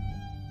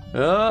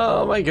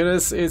 Oh my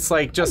goodness, it's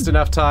like just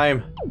enough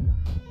time.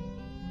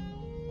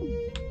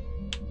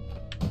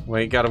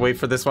 Wait, gotta wait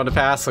for this one to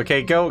pass.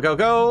 Okay, go, go,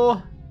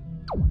 go!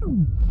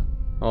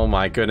 Oh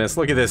my goodness,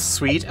 look at this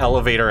sweet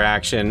elevator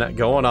action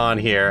going on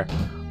here.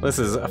 This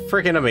is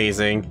freaking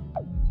amazing.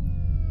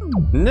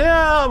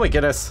 No, my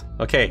goodness.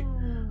 Okay.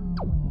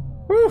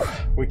 Whew,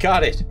 we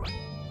got it.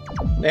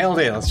 Nailed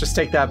it. Let's just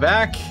take that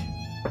back.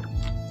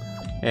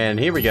 And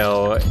here we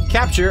go.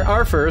 Capture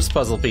our first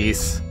puzzle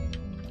piece.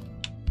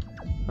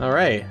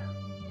 Alright.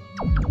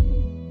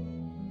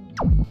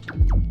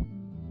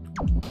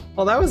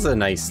 Well, that was a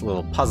nice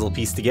little puzzle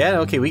piece to get.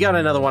 Okay, we got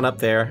another one up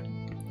there.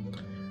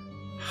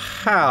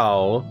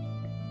 How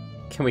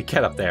can we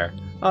get up there?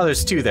 Oh,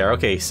 there's 2 there.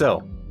 Okay, so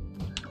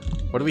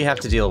what do we have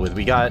to deal with?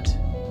 We got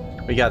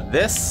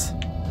this.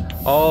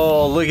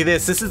 Oh, look at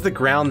this. This is the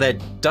ground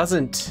that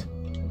doesn't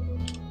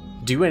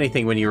do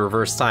anything when you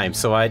reverse time.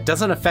 So it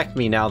doesn't affect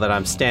me now that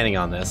I'm standing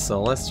on this.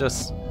 So let's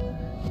just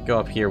go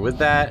up here with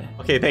that.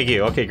 Okay, thank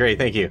you. Okay, great.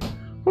 Thank you.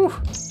 Whew.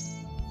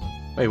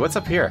 Wait, what's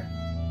up here?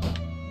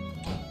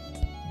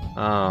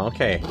 Oh,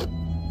 okay.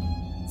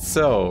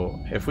 So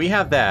if we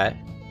have that.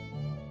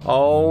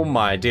 Oh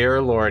my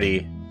dear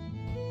lordy.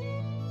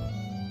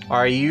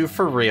 Are you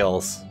for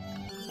reals?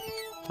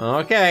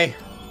 Okay.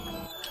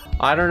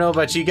 I don't know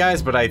about you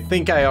guys, but I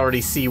think I already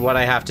see what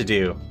I have to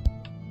do.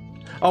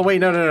 Oh wait,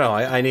 no, no, no,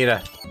 I need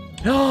a...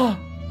 Oh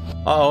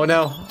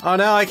no, oh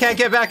no, I can't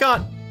get back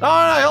on! Oh,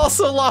 I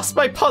also lost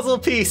my puzzle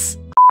piece!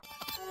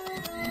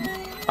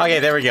 Okay,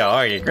 there we go.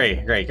 Okay,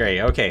 great, great,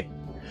 great, okay.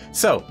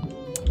 So,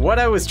 what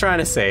I was trying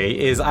to say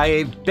is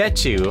I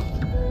bet you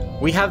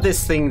we have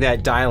this thing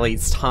that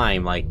dilates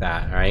time like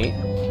that, right?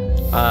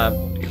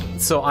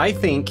 So I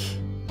think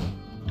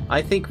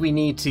we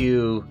need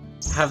to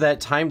have that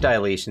time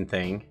dilation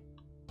thing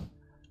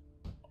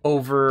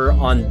over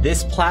on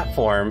this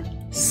platform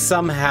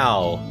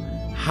somehow.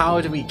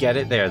 How do we get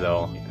it there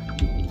though?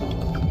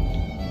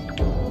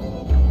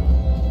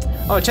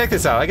 Oh, check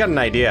this out. I got an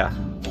idea.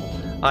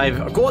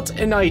 I've got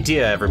an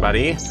idea,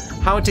 everybody.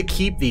 How to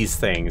keep these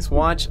things.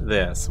 Watch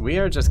this. We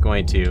are just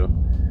going to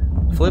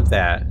flip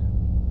that.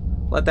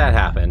 Let that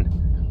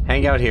happen.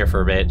 Hang out here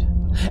for a bit.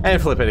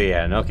 And flip it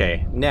again.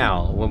 Okay.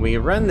 Now, when we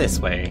run this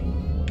way,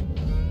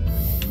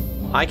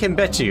 I can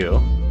bet you,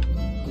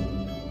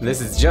 and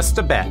this is just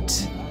a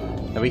bet,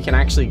 that we can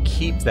actually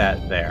keep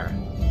that there.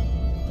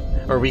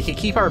 Or we can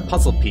keep our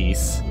puzzle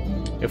piece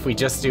if we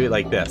just do it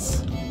like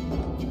this.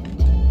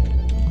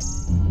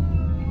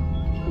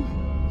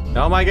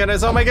 Oh my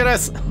goodness, oh my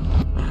goodness!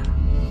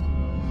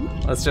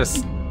 Let's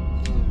just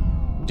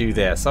do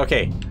this.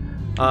 Okay.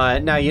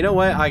 Now, you know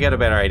what? I got a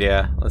better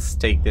idea. Let's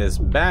take this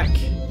back.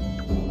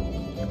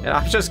 And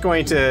I'm just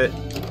going to...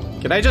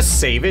 Can I just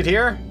save it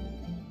here?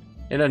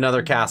 In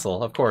another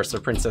castle. Of course, the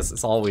princess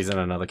is always in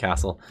another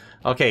castle.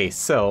 Okay,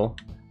 so...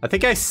 I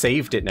think I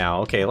saved it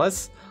now. Okay,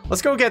 let's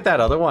go get that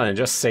other one and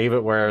just save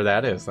it where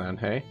that is then,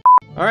 hey?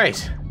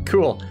 Alright,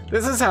 cool.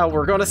 This is how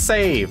we're gonna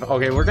save.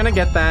 Okay, we're gonna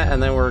get that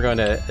and then we're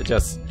gonna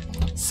just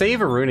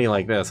save a Rooney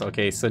like this.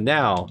 Okay, so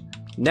now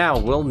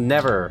we'll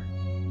never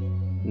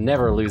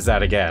lose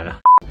that again.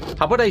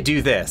 How about I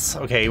do this?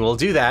 Okay, we'll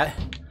do that.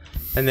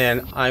 And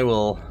then I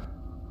will...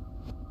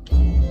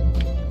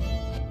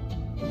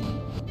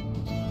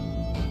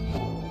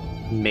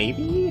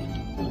 Maybe?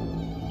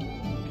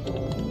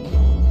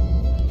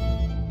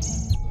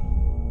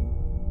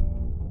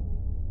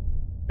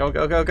 Go,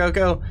 go, go, go,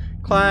 go.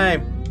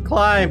 Climb,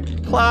 climb,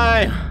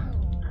 climb.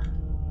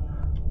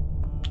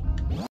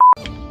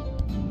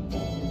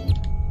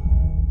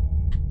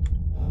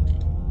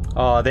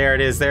 Oh, there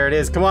it is, there it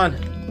is. Come on.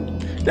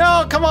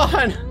 No, come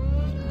on.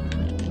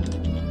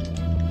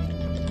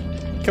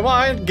 Come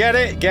on, get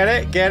it, get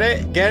it, get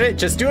it, get it.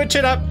 Just do a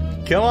chin up.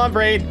 Come on,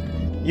 Braid.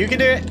 You can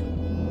do it.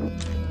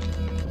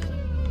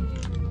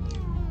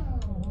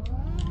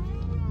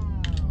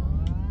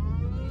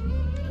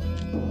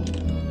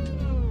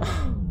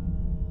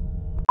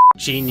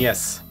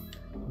 Genius.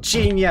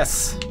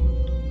 Genius.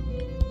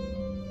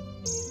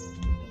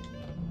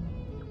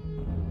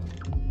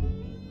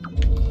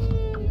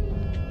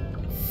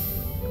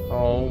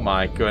 Oh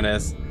my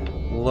goodness.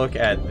 Look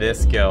at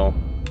this go.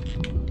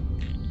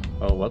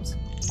 Oh, whoops.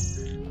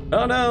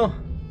 Oh no!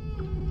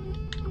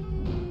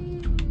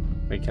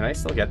 Wait, can I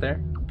still get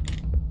there?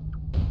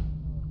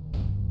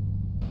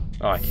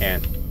 Oh, I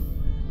can.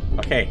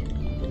 Okay,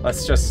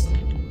 let's just...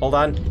 Hold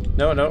on.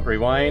 No, no,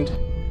 rewind.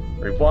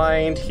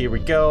 Rewind. Here we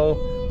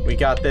go. We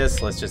got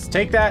this. Let's just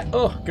take that.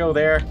 Oh, go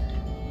there.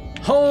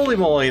 Holy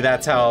moly,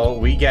 that's how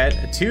we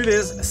get to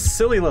this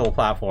silly little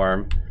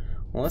platform.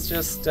 Well, let's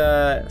just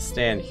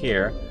stand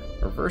here.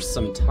 Reverse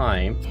some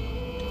time.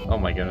 Oh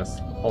my goodness.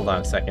 Hold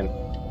on a second.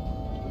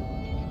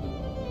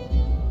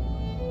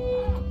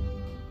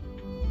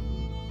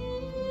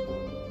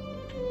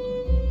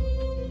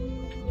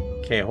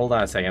 Okay, hold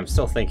on a second. I'm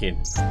still thinking.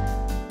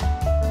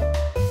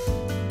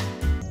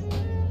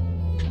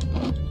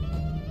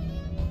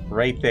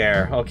 Right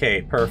there.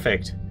 Okay,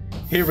 perfect.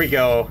 Here we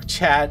go.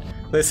 Chat,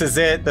 this is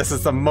it. This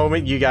is the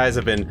moment you guys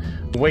have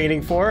been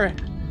waiting for.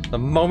 The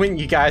moment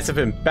you guys have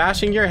been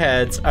bashing your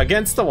heads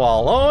against the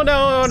wall. Oh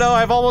no, no,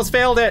 I've almost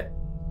failed it.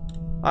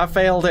 I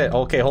failed it.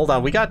 Okay, hold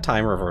on. We got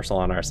time reversal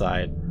on our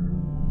side.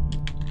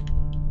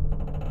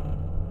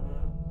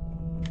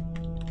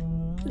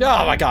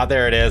 Oh my god,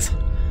 there it is.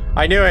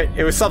 I knew it.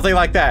 It was something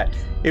like that.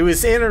 It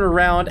was in and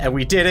around, and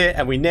we did it,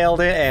 and we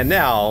nailed it, and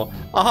now,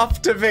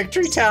 off to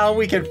Victory Town,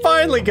 we can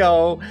finally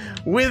go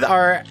with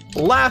our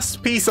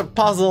last piece of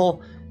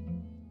puzzle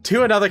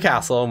to another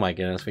castle. Oh my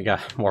goodness, we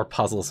got more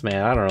puzzles,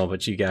 man. I don't know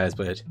about you guys,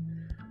 but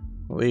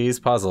these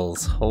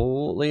puzzles,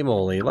 holy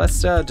moly.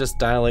 Let's just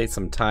dilate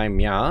some time,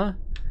 yeah,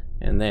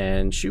 and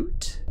then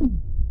shoot.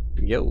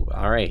 Yo,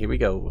 all right, here we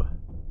go.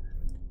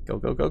 Go,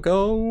 go, go,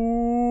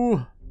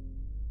 go.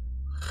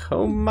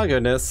 Oh my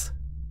goodness.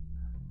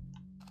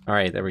 All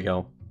right, there we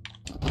go.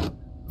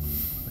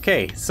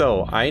 Okay,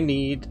 so I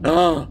need...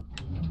 Hold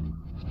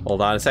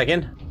on a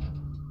second.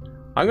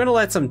 I'm gonna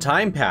let some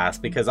time pass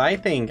because I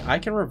think I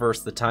can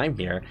reverse the time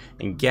here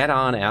and get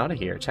on out of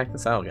here. Check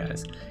this out,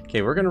 guys.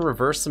 Okay, we're gonna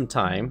reverse some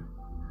time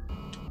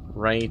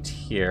right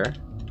here.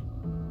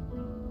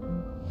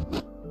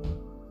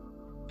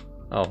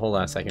 Oh, hold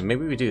on a second.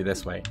 Maybe we do it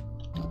this way.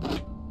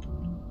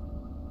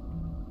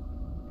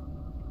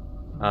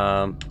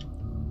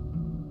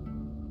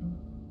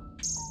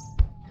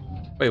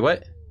 Wait,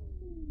 what?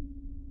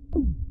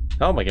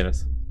 Oh my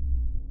goodness.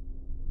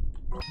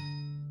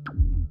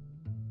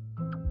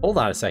 Hold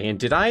on a second.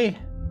 Did I?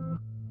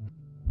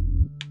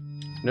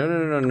 No, no,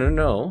 no, no,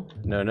 no,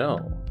 no,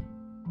 no,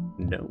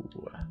 no.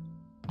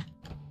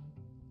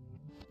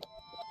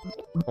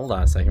 Hold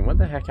on a second. What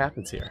the heck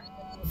happens here?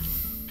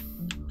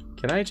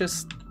 Can I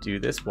just do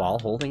this while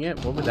holding it?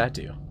 What would that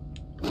do?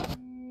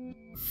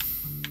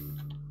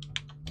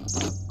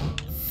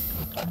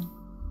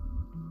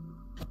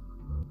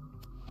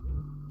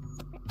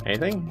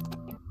 Anything?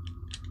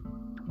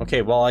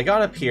 Okay, well, I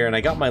got up here and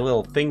I got my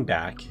little thing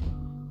back.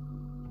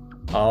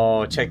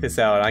 Oh, check this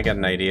out. I got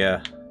an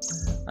idea.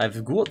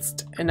 I've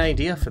got an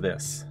idea for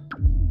this.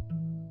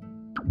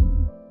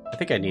 I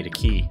think I need a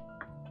key.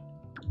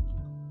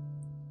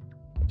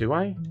 Do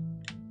I?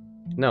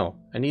 No,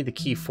 I need the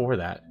key for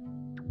that.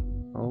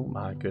 Oh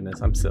my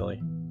goodness, I'm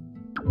silly.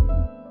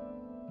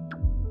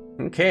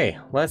 Okay,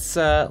 let's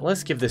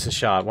give this a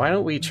shot. Why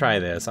don't we try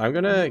this? I'm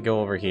gonna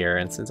go over here,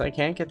 and since I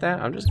can't get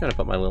that, I'm just gonna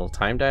put my little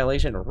time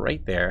dilation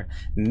right there.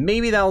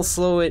 Maybe that'll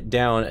slow it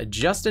down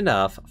just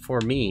enough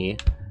for me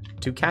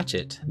to catch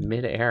it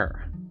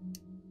mid-air.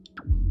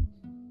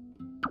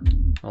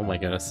 Oh my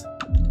goodness.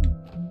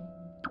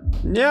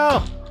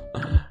 No!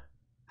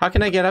 How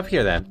can I get up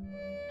here then?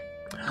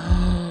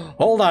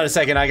 Hold on a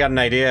second, I got an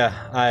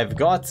idea. I've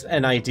got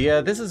an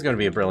idea. This is going to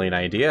be a brilliant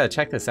idea.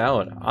 Check this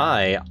out.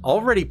 I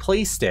already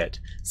placed it.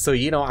 So,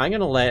 you know, I'm going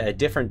to let a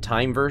different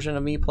time version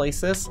of me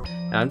place this.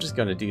 And I'm just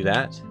going to do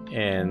that.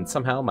 And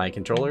somehow my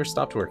controller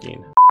stopped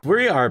working.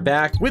 We are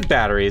back with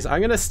batteries. I'm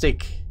going to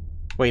stick...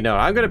 Wait, no,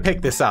 I'm going to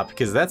pick this up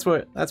because that's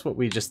what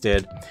we just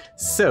did.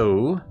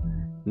 So,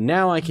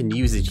 now I can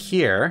use it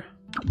here.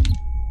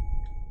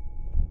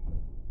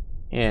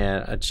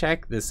 And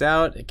check this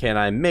out. Can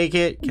I make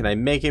it? Can I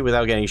make it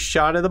without getting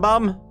shot in the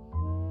bum?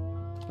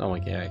 Oh,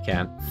 okay, I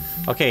can.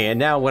 Okay, and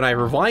now when I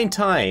rewind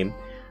time,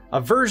 a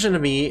version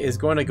of me is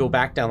going to go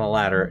back down the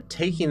ladder,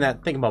 taking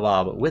that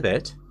thingamabob with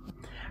it.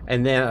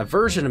 And then a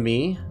version of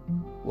me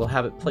will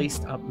have it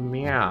placed up.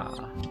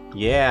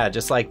 Yeah,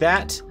 just like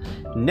that.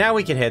 Now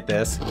we can hit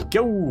this.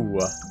 Go!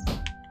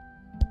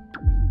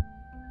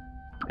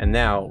 And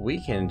now we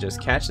can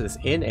just catch this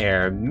in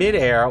air,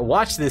 mid-air.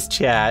 Watch this,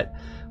 chat.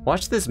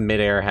 Watch this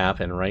mid-air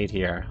happen right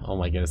here. Oh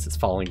my goodness, it's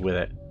falling with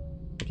it.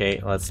 Okay,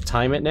 let's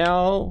time it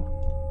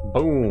now.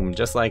 Boom,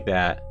 just like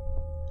that.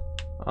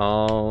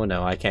 Oh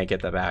no, I can't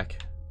get that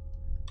back.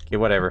 Okay,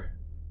 whatever.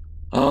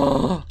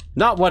 Oh,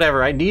 not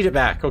whatever, I need it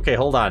back. Okay,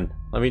 hold on.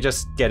 Let me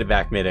just get it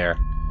back mid-air.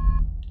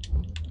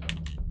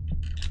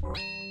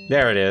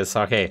 There it is,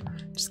 okay.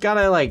 Just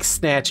gotta like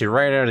snatch it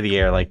right out of the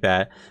air like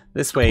that.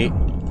 This way,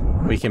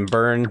 we can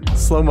burn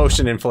slow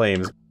motion in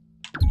flames.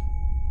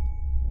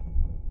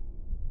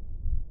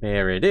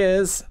 There it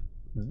is.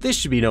 This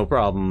should be no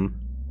problem.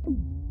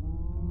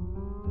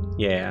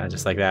 Yeah,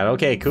 just like that.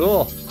 Okay,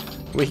 cool.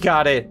 We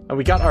got it.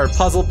 We got our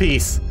puzzle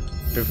piece.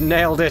 We've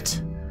nailed it.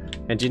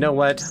 And you know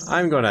what?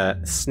 I'm gonna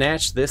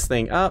snatch this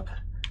thing up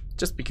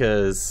just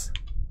because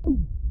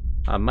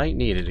I might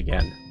need it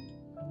again.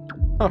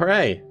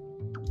 Alright.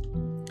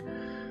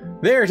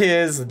 There it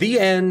is, the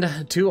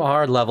end to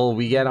our level.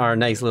 We get our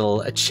nice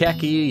little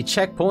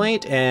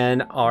checkpoint,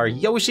 and our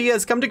Yoshi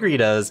has come to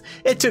greet us.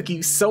 It took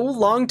you so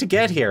long to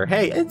get here.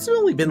 Hey, it's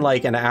only been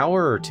like an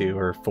hour or 2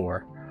 or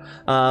 4.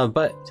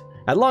 But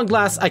at long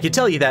last, I can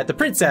tell you that the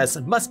princess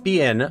must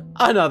be in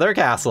another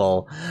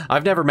castle.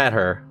 I've never met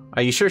her.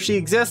 Are you sure she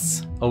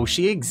exists? Oh,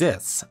 she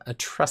exists.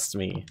 Trust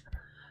me.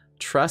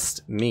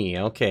 Trust me.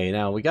 Okay,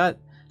 now we got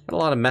a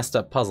lot of messed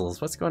up puzzles.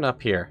 What's going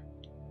up here?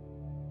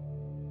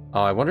 Oh,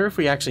 I wonder if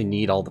we actually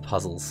need all the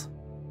puzzles.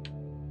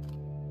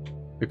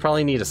 We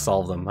probably need to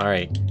solve them.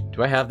 Alright.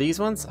 Do I have these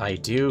ones? I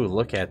do.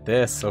 Look at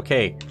this.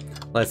 Okay.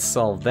 Let's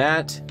solve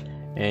that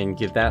and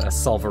give that a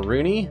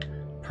solve-a-rooney.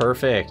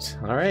 Perfect.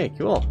 Alright,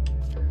 cool.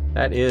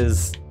 That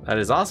is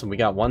awesome. We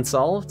got one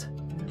solved.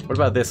 What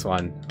about this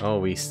one? Oh,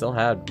 we still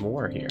had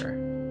more here.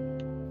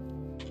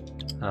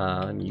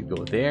 You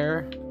go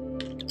there.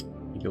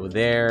 You go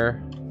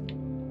there.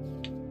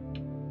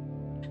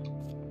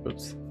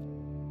 Oops.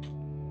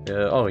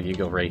 Oh, you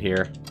go right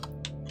here.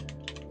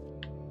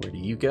 Where do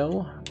you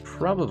go?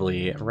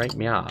 Probably right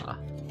meow.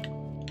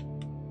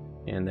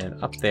 And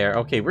then up there.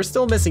 Okay, we're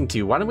still missing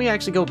 2. Why don't we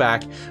actually go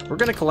back? We're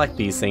gonna collect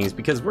these things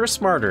because we're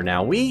smarter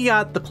now. We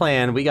got the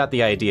plan, we got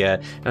the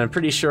idea, and I'm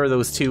pretty sure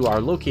those 2 are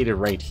located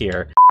right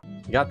here.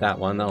 We got that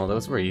one. Oh,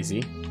 those were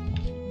easy.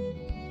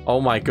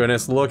 Oh my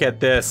goodness, look at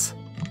this.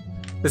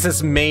 This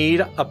has made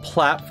a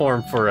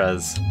platform for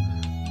us.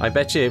 I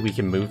bet you we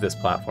can move this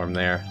platform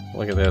there.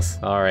 Look at this.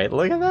 Alright,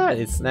 look at that.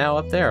 It's now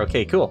up there.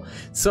 Okay, cool.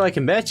 So I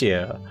can bet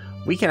you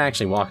we can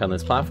actually walk on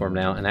this platform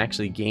now and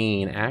actually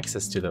gain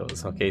access to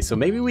those. Okay, so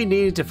maybe we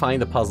needed to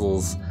find the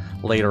puzzles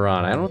later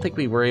on. I don't think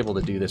we were able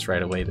to do this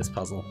right away, this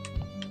puzzle.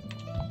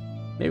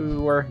 Maybe we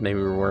were, maybe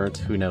we weren't.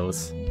 Who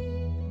knows?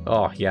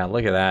 Oh, yeah,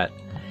 look at that.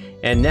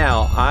 And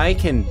now I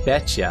can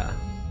bet ya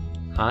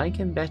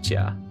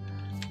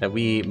that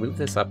we move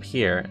this up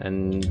here.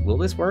 And will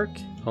this work?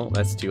 Oh,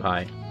 that's too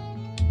high.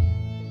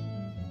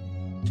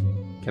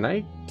 Can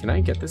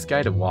I get this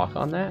guy to walk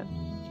on that?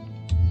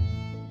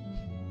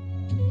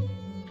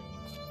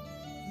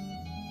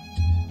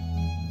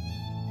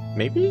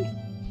 Maybe?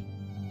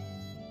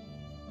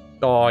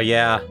 Oh,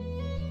 yeah.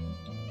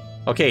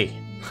 Okay.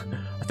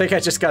 I think I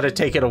just gotta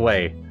take it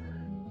away.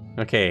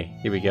 Okay,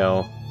 here we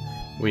go.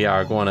 We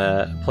are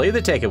gonna play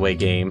the takeaway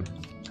game.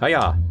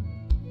 Hiya!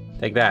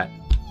 Take that.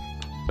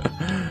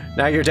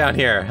 Now you're down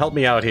here. Help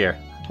me out here.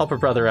 Help a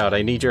brother out.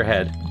 I need your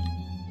head.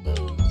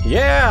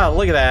 Yeah!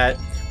 Look at that!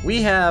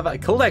 We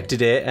have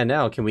collected it, and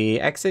now can we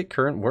exit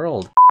current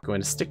world? I'm going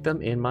to stick them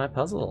in my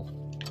puzzle.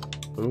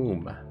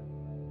 Boom.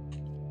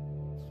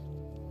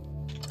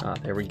 Ah,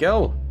 there we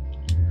go.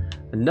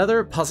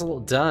 Another puzzle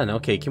done.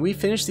 Okay, can we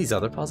finish these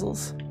other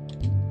puzzles?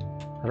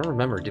 I don't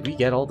remember. Did we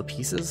get all the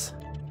pieces?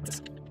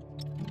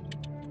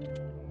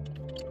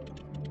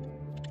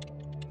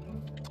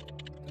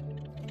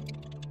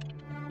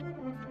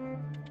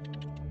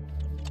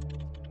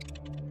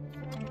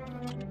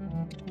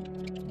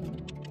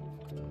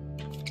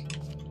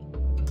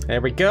 There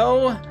we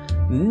go.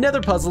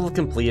 Another puzzle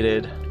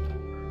completed.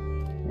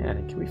 Yeah,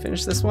 can we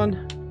finish this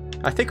one?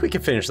 I think we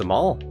can finish them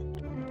all.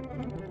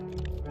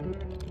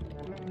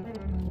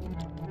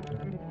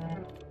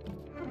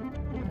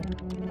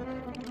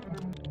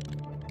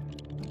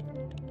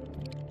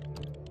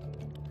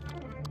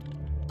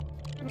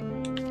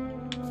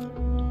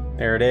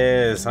 There it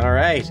is. All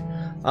right.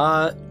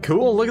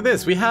 Cool. Look at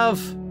this. We have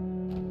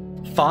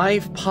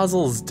 5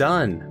 puzzles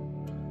done.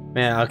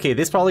 Man, okay,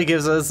 this probably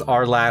gives us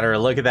our ladder.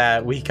 Look at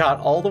that. We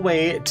got all the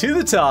way to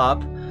the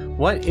top.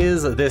 What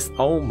is this?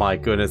 Oh my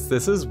goodness,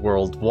 this is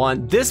World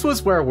 1. This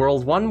was where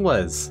World 1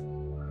 was.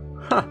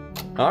 Huh.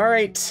 All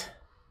right.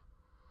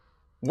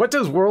 What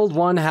does World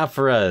 1 have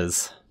for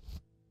us?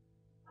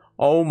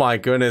 Oh my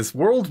goodness,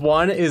 World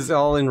 1 is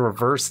all in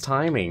reverse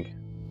timing.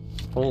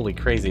 Holy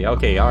crazy.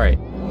 Okay, all right.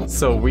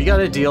 So we got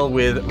to deal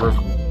with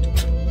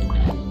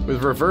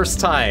reverse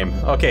time.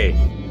 Okay.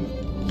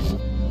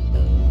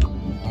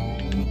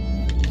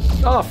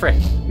 Oh, frick.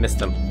 Missed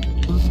him.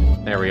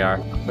 There we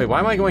are. Wait, why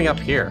am I going up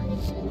here?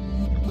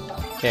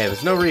 Okay,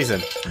 there's no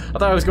reason. I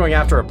thought I was going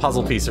after a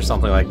puzzle piece or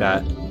something like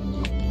that.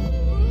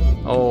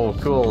 Oh,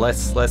 cool.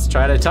 Let's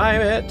try to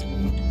time it.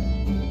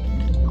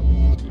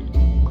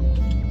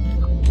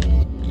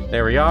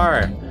 There we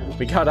are.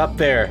 We got up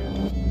there.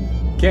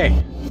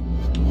 Okay.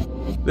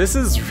 This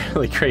is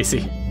really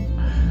crazy.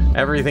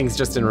 Everything's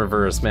just in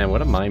reverse. Man,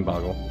 what a mind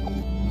boggle.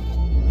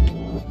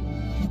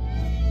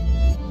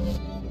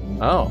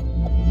 Oh.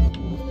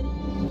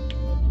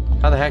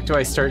 How the heck do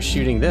I start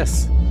shooting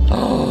this?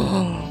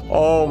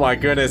 Oh my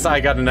goodness,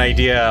 I got an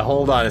idea.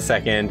 Hold on a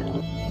second.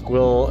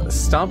 We'll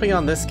stomping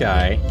on this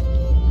guy.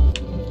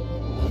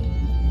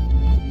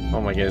 Oh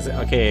my goodness.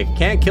 Okay, I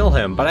can't kill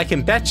him, but I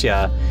can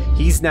betcha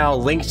he's now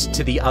linked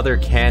to the other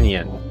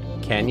canyon.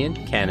 Canyon?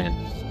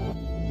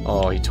 Cannon.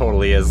 Oh, he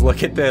totally is.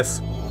 Look at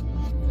this.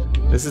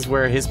 This is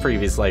where his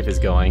previous life is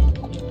going.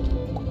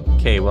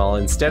 Okay, well,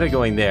 instead of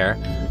going there,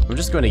 I'm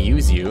just going to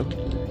use you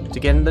to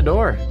get in the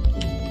door.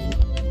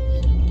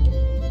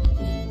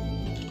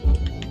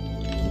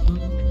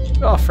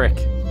 Oh, frick.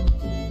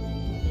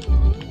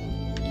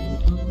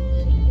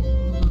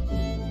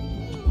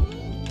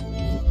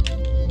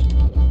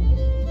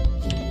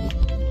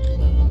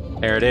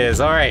 There it is.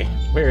 All right,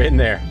 we're in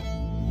there.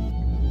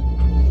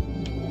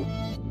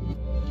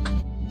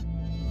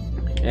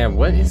 Yeah,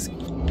 what is...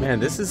 Man,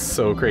 this is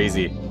so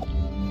crazy.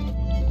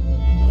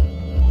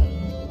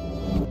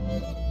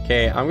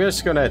 Okay, I'm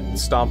just gonna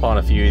stomp on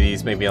a few of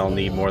these. Maybe I'll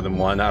need more than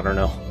one. I don't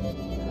know.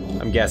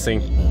 I'm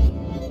guessing.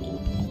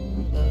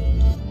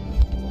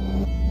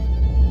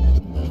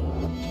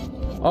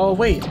 Oh,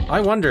 wait.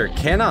 I wonder,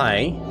 can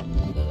I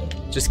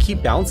just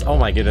keep bouncing? Oh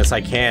my goodness,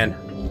 I can.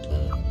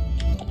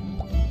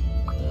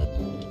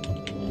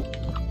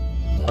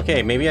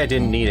 Okay, maybe I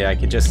didn't need it. I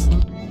could just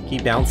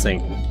keep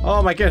bouncing.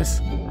 Oh my goodness.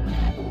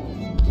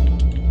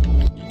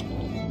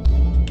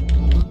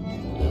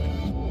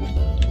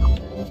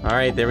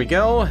 Alright, there we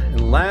go.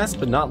 And last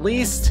but not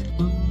least,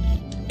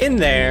 in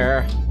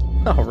there.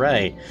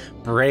 Alright,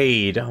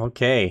 Braid.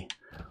 Okay.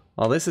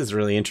 Well, this is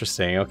really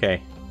interesting.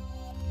 Okay.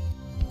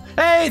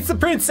 Hey, it's the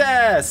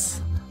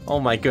princess! Oh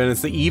my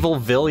goodness, the evil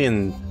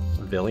villain.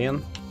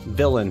 Villain?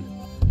 Villain.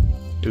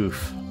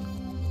 Oof.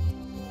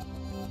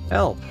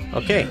 Help.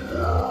 Okay.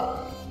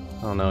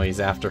 Oh no, he's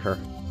after her.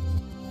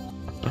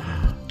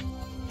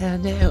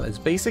 And now it's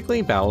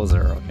basically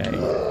Bowser, okay?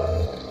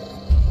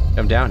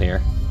 Come down here.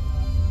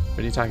 What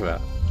are you talking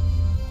about?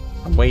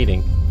 I'm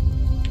waiting.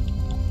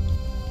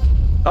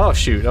 Oh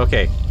shoot,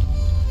 okay.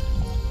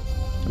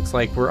 Looks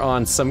like we're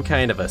on some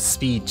kind of a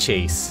speed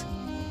chase.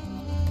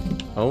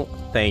 Oh,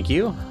 thank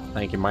you.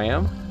 Thank you,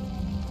 ma'am.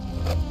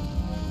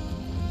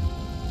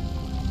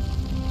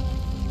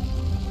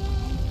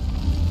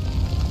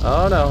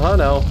 Oh no, oh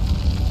no.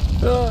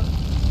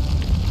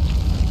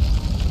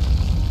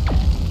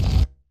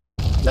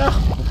 No!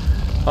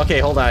 Okay,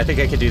 hold on, I think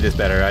I could do this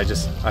better.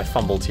 I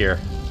fumbled here.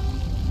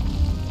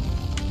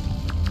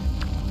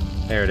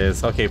 There it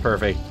is. Okay,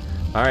 perfect.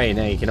 Alright,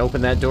 now you can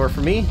open that door for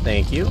me.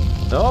 Thank you.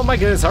 Oh my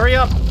goodness, hurry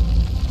up!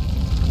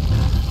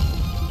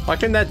 Why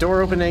couldn't that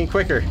door open any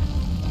quicker?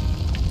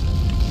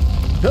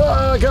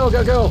 Oh, go,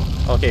 go, go!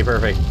 Okay,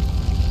 perfect.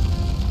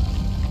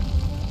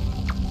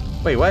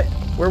 Wait, what?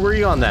 Where were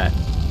you on that?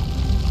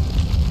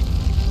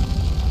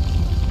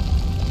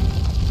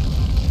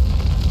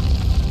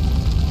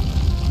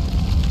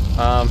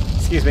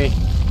 Excuse me.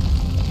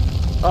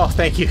 Oh,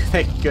 thank you.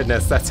 Thank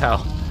goodness, that's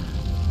how.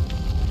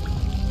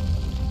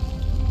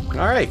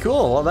 Alright,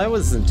 cool. Well, that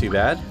wasn't too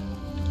bad.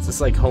 Is this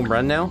like home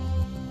run now?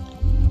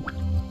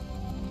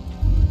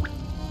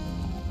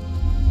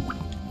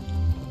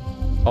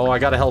 Oh, I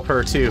gotta help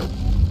her too.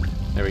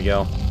 There we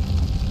go.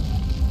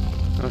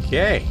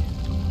 Okay.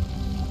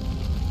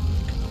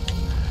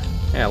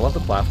 Yeah, I love the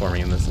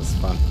platforming in this. This is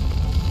fun.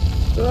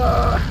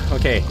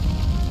 Okay.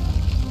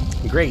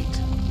 Great.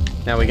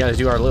 Now we gotta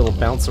do our little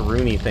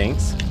bounce-a-rooney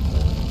things.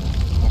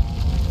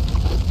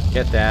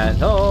 Get that.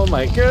 Oh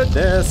my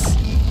goodness!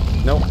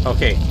 Nope,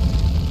 okay.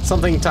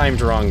 Something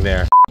timed wrong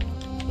there.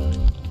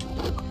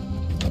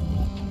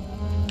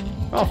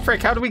 Oh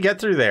frick, how do we get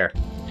through there?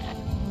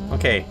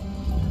 Okay.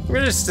 We're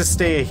gonna just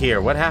stay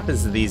here. What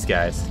happens to these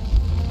guys?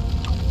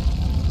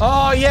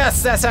 Oh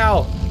yes, that's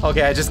how!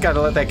 Okay, I just gotta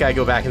let that guy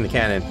go back in the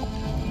cannon.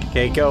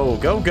 Okay, go,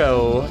 go,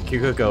 go.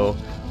 Go, go.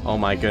 Oh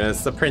my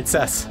goodness, the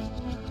princess.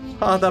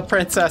 Oh, the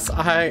princess.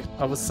 I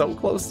was so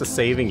close to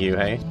saving you,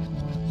 hey?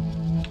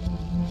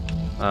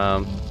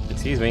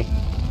 Excuse me.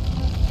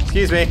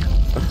 Excuse me.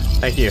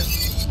 Thank you.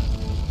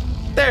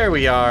 There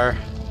we are.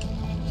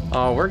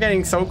 Oh, we're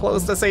getting so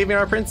close to saving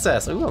our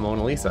princess. Ooh, a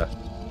Mona Lisa.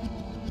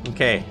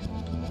 Okay.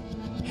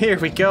 Here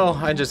we go.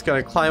 I'm just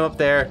gonna climb up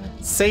there,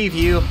 save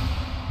you.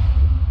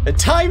 The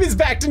time is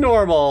back to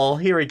normal.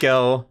 Here we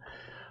go.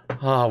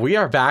 Oh, we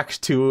are back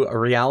to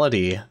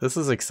reality. This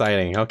is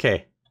exciting.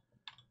 Okay.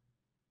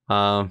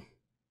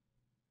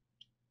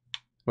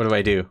 What do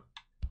I do?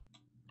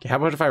 Okay, how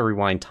about if I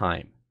rewind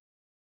time?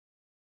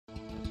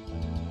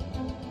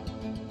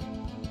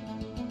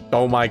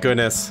 Oh my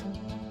goodness.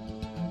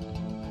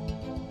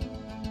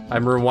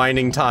 I'm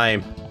rewinding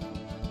time.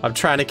 I'm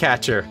trying to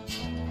catch her.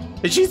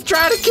 And she's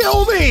trying to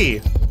kill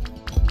me!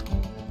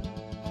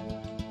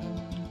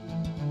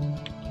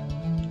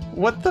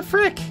 What the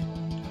frick?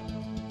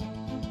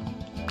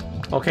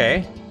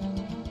 Okay.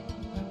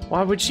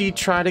 Why would she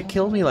try to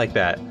kill me like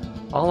that?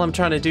 All I'm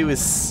trying to do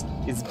is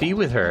be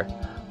with her.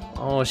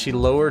 Oh, she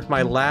lowered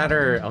my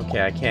ladder.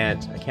 Okay, I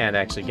can't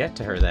actually get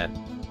to her then.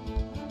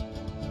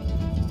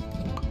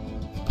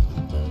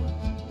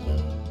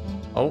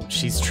 Oh,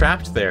 she's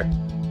trapped there.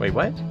 Wait,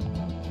 what?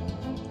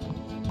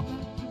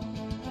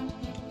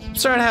 I'm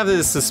starting to have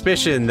this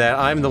suspicion that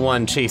I'm the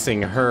one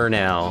chasing her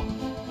now.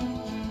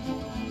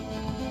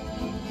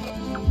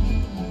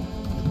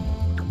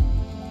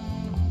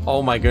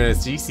 Oh my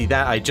goodness, do you see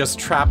that? I just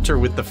trapped her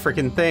with the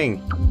frickin'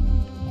 thing.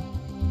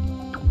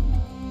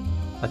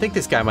 I think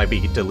this guy might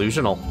be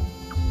delusional.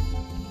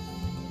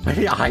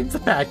 Maybe I'm the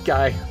bad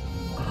guy.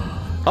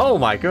 Oh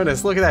my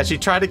goodness, look at that. She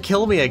tried to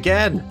kill me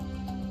again.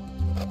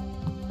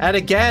 And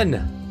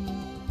again.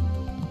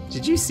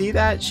 Did you see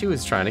that? She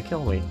was trying to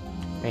kill me.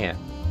 Man.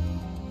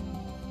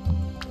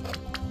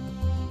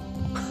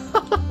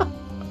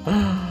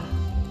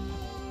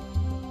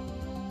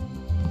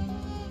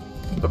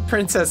 But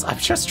princess, I'm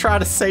just trying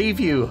to save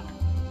you.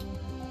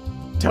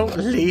 Don't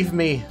leave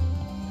me.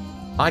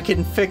 I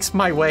can fix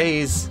my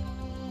ways.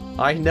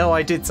 I know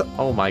I did so—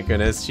 oh my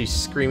goodness, she's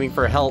screaming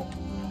for help.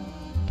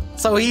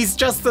 So he's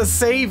just the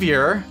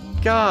savior?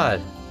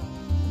 God.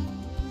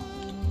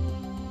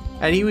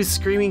 And he was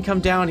screaming, come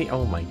down.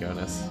 Oh my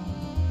goodness.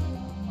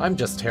 I'm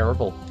just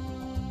terrible.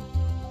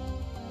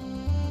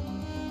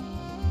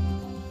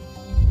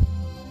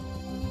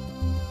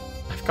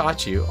 I've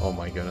got you. Oh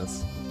my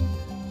goodness.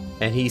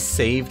 And he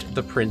saved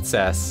the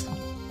princess.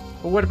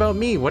 But what about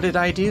me? What did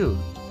I do?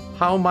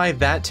 How am I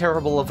that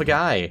terrible of a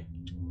guy?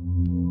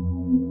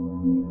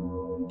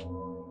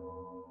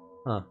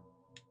 Huh.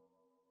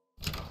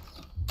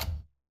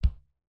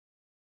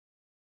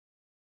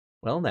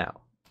 Well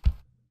now.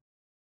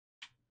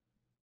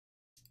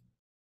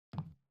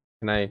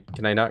 Can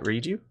I not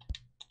read you?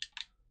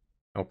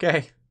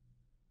 Okay.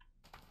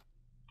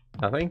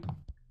 Nothing?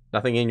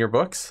 Nothing in your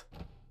books?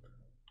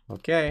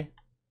 Okay.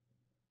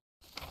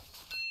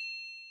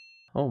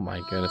 Oh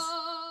my goodness.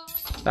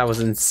 That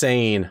was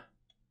insane.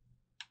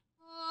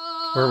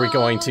 Where are we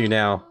going to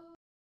now?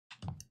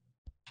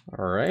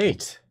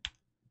 Alright.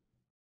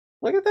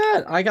 Look at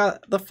that! I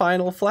got the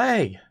final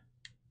flag!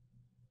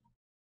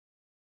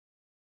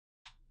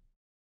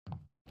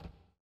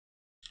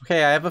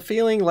 Okay, I have a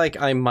feeling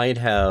like I might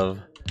have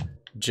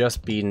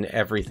just beaten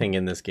everything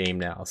in this game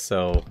now,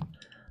 so...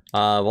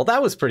 well,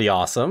 that was pretty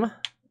awesome.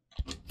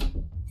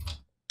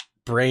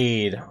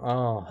 Braid.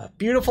 Oh, a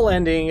beautiful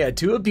ending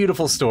to a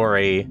beautiful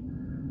story.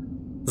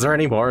 Is there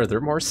any more? Are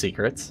there more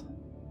secrets?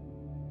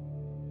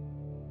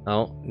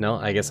 Oh, no,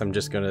 I guess I'm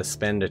just gonna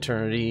spend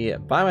eternity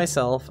by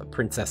myself,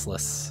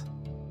 princessless.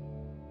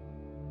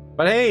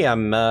 But hey,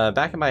 I'm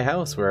back at my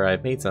house where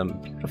I've made some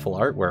beautiful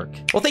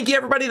artwork. Well, thank you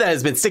everybody that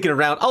has been sticking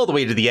around all the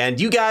way to the end.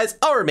 You guys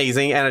are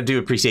amazing, and I do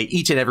appreciate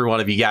each and every one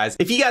of you guys.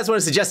 If you guys want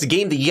to suggest a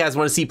game that you guys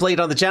want to see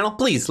played on the channel,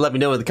 please let me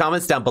know in the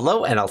comments down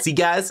below, and I'll see you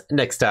guys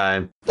next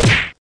time.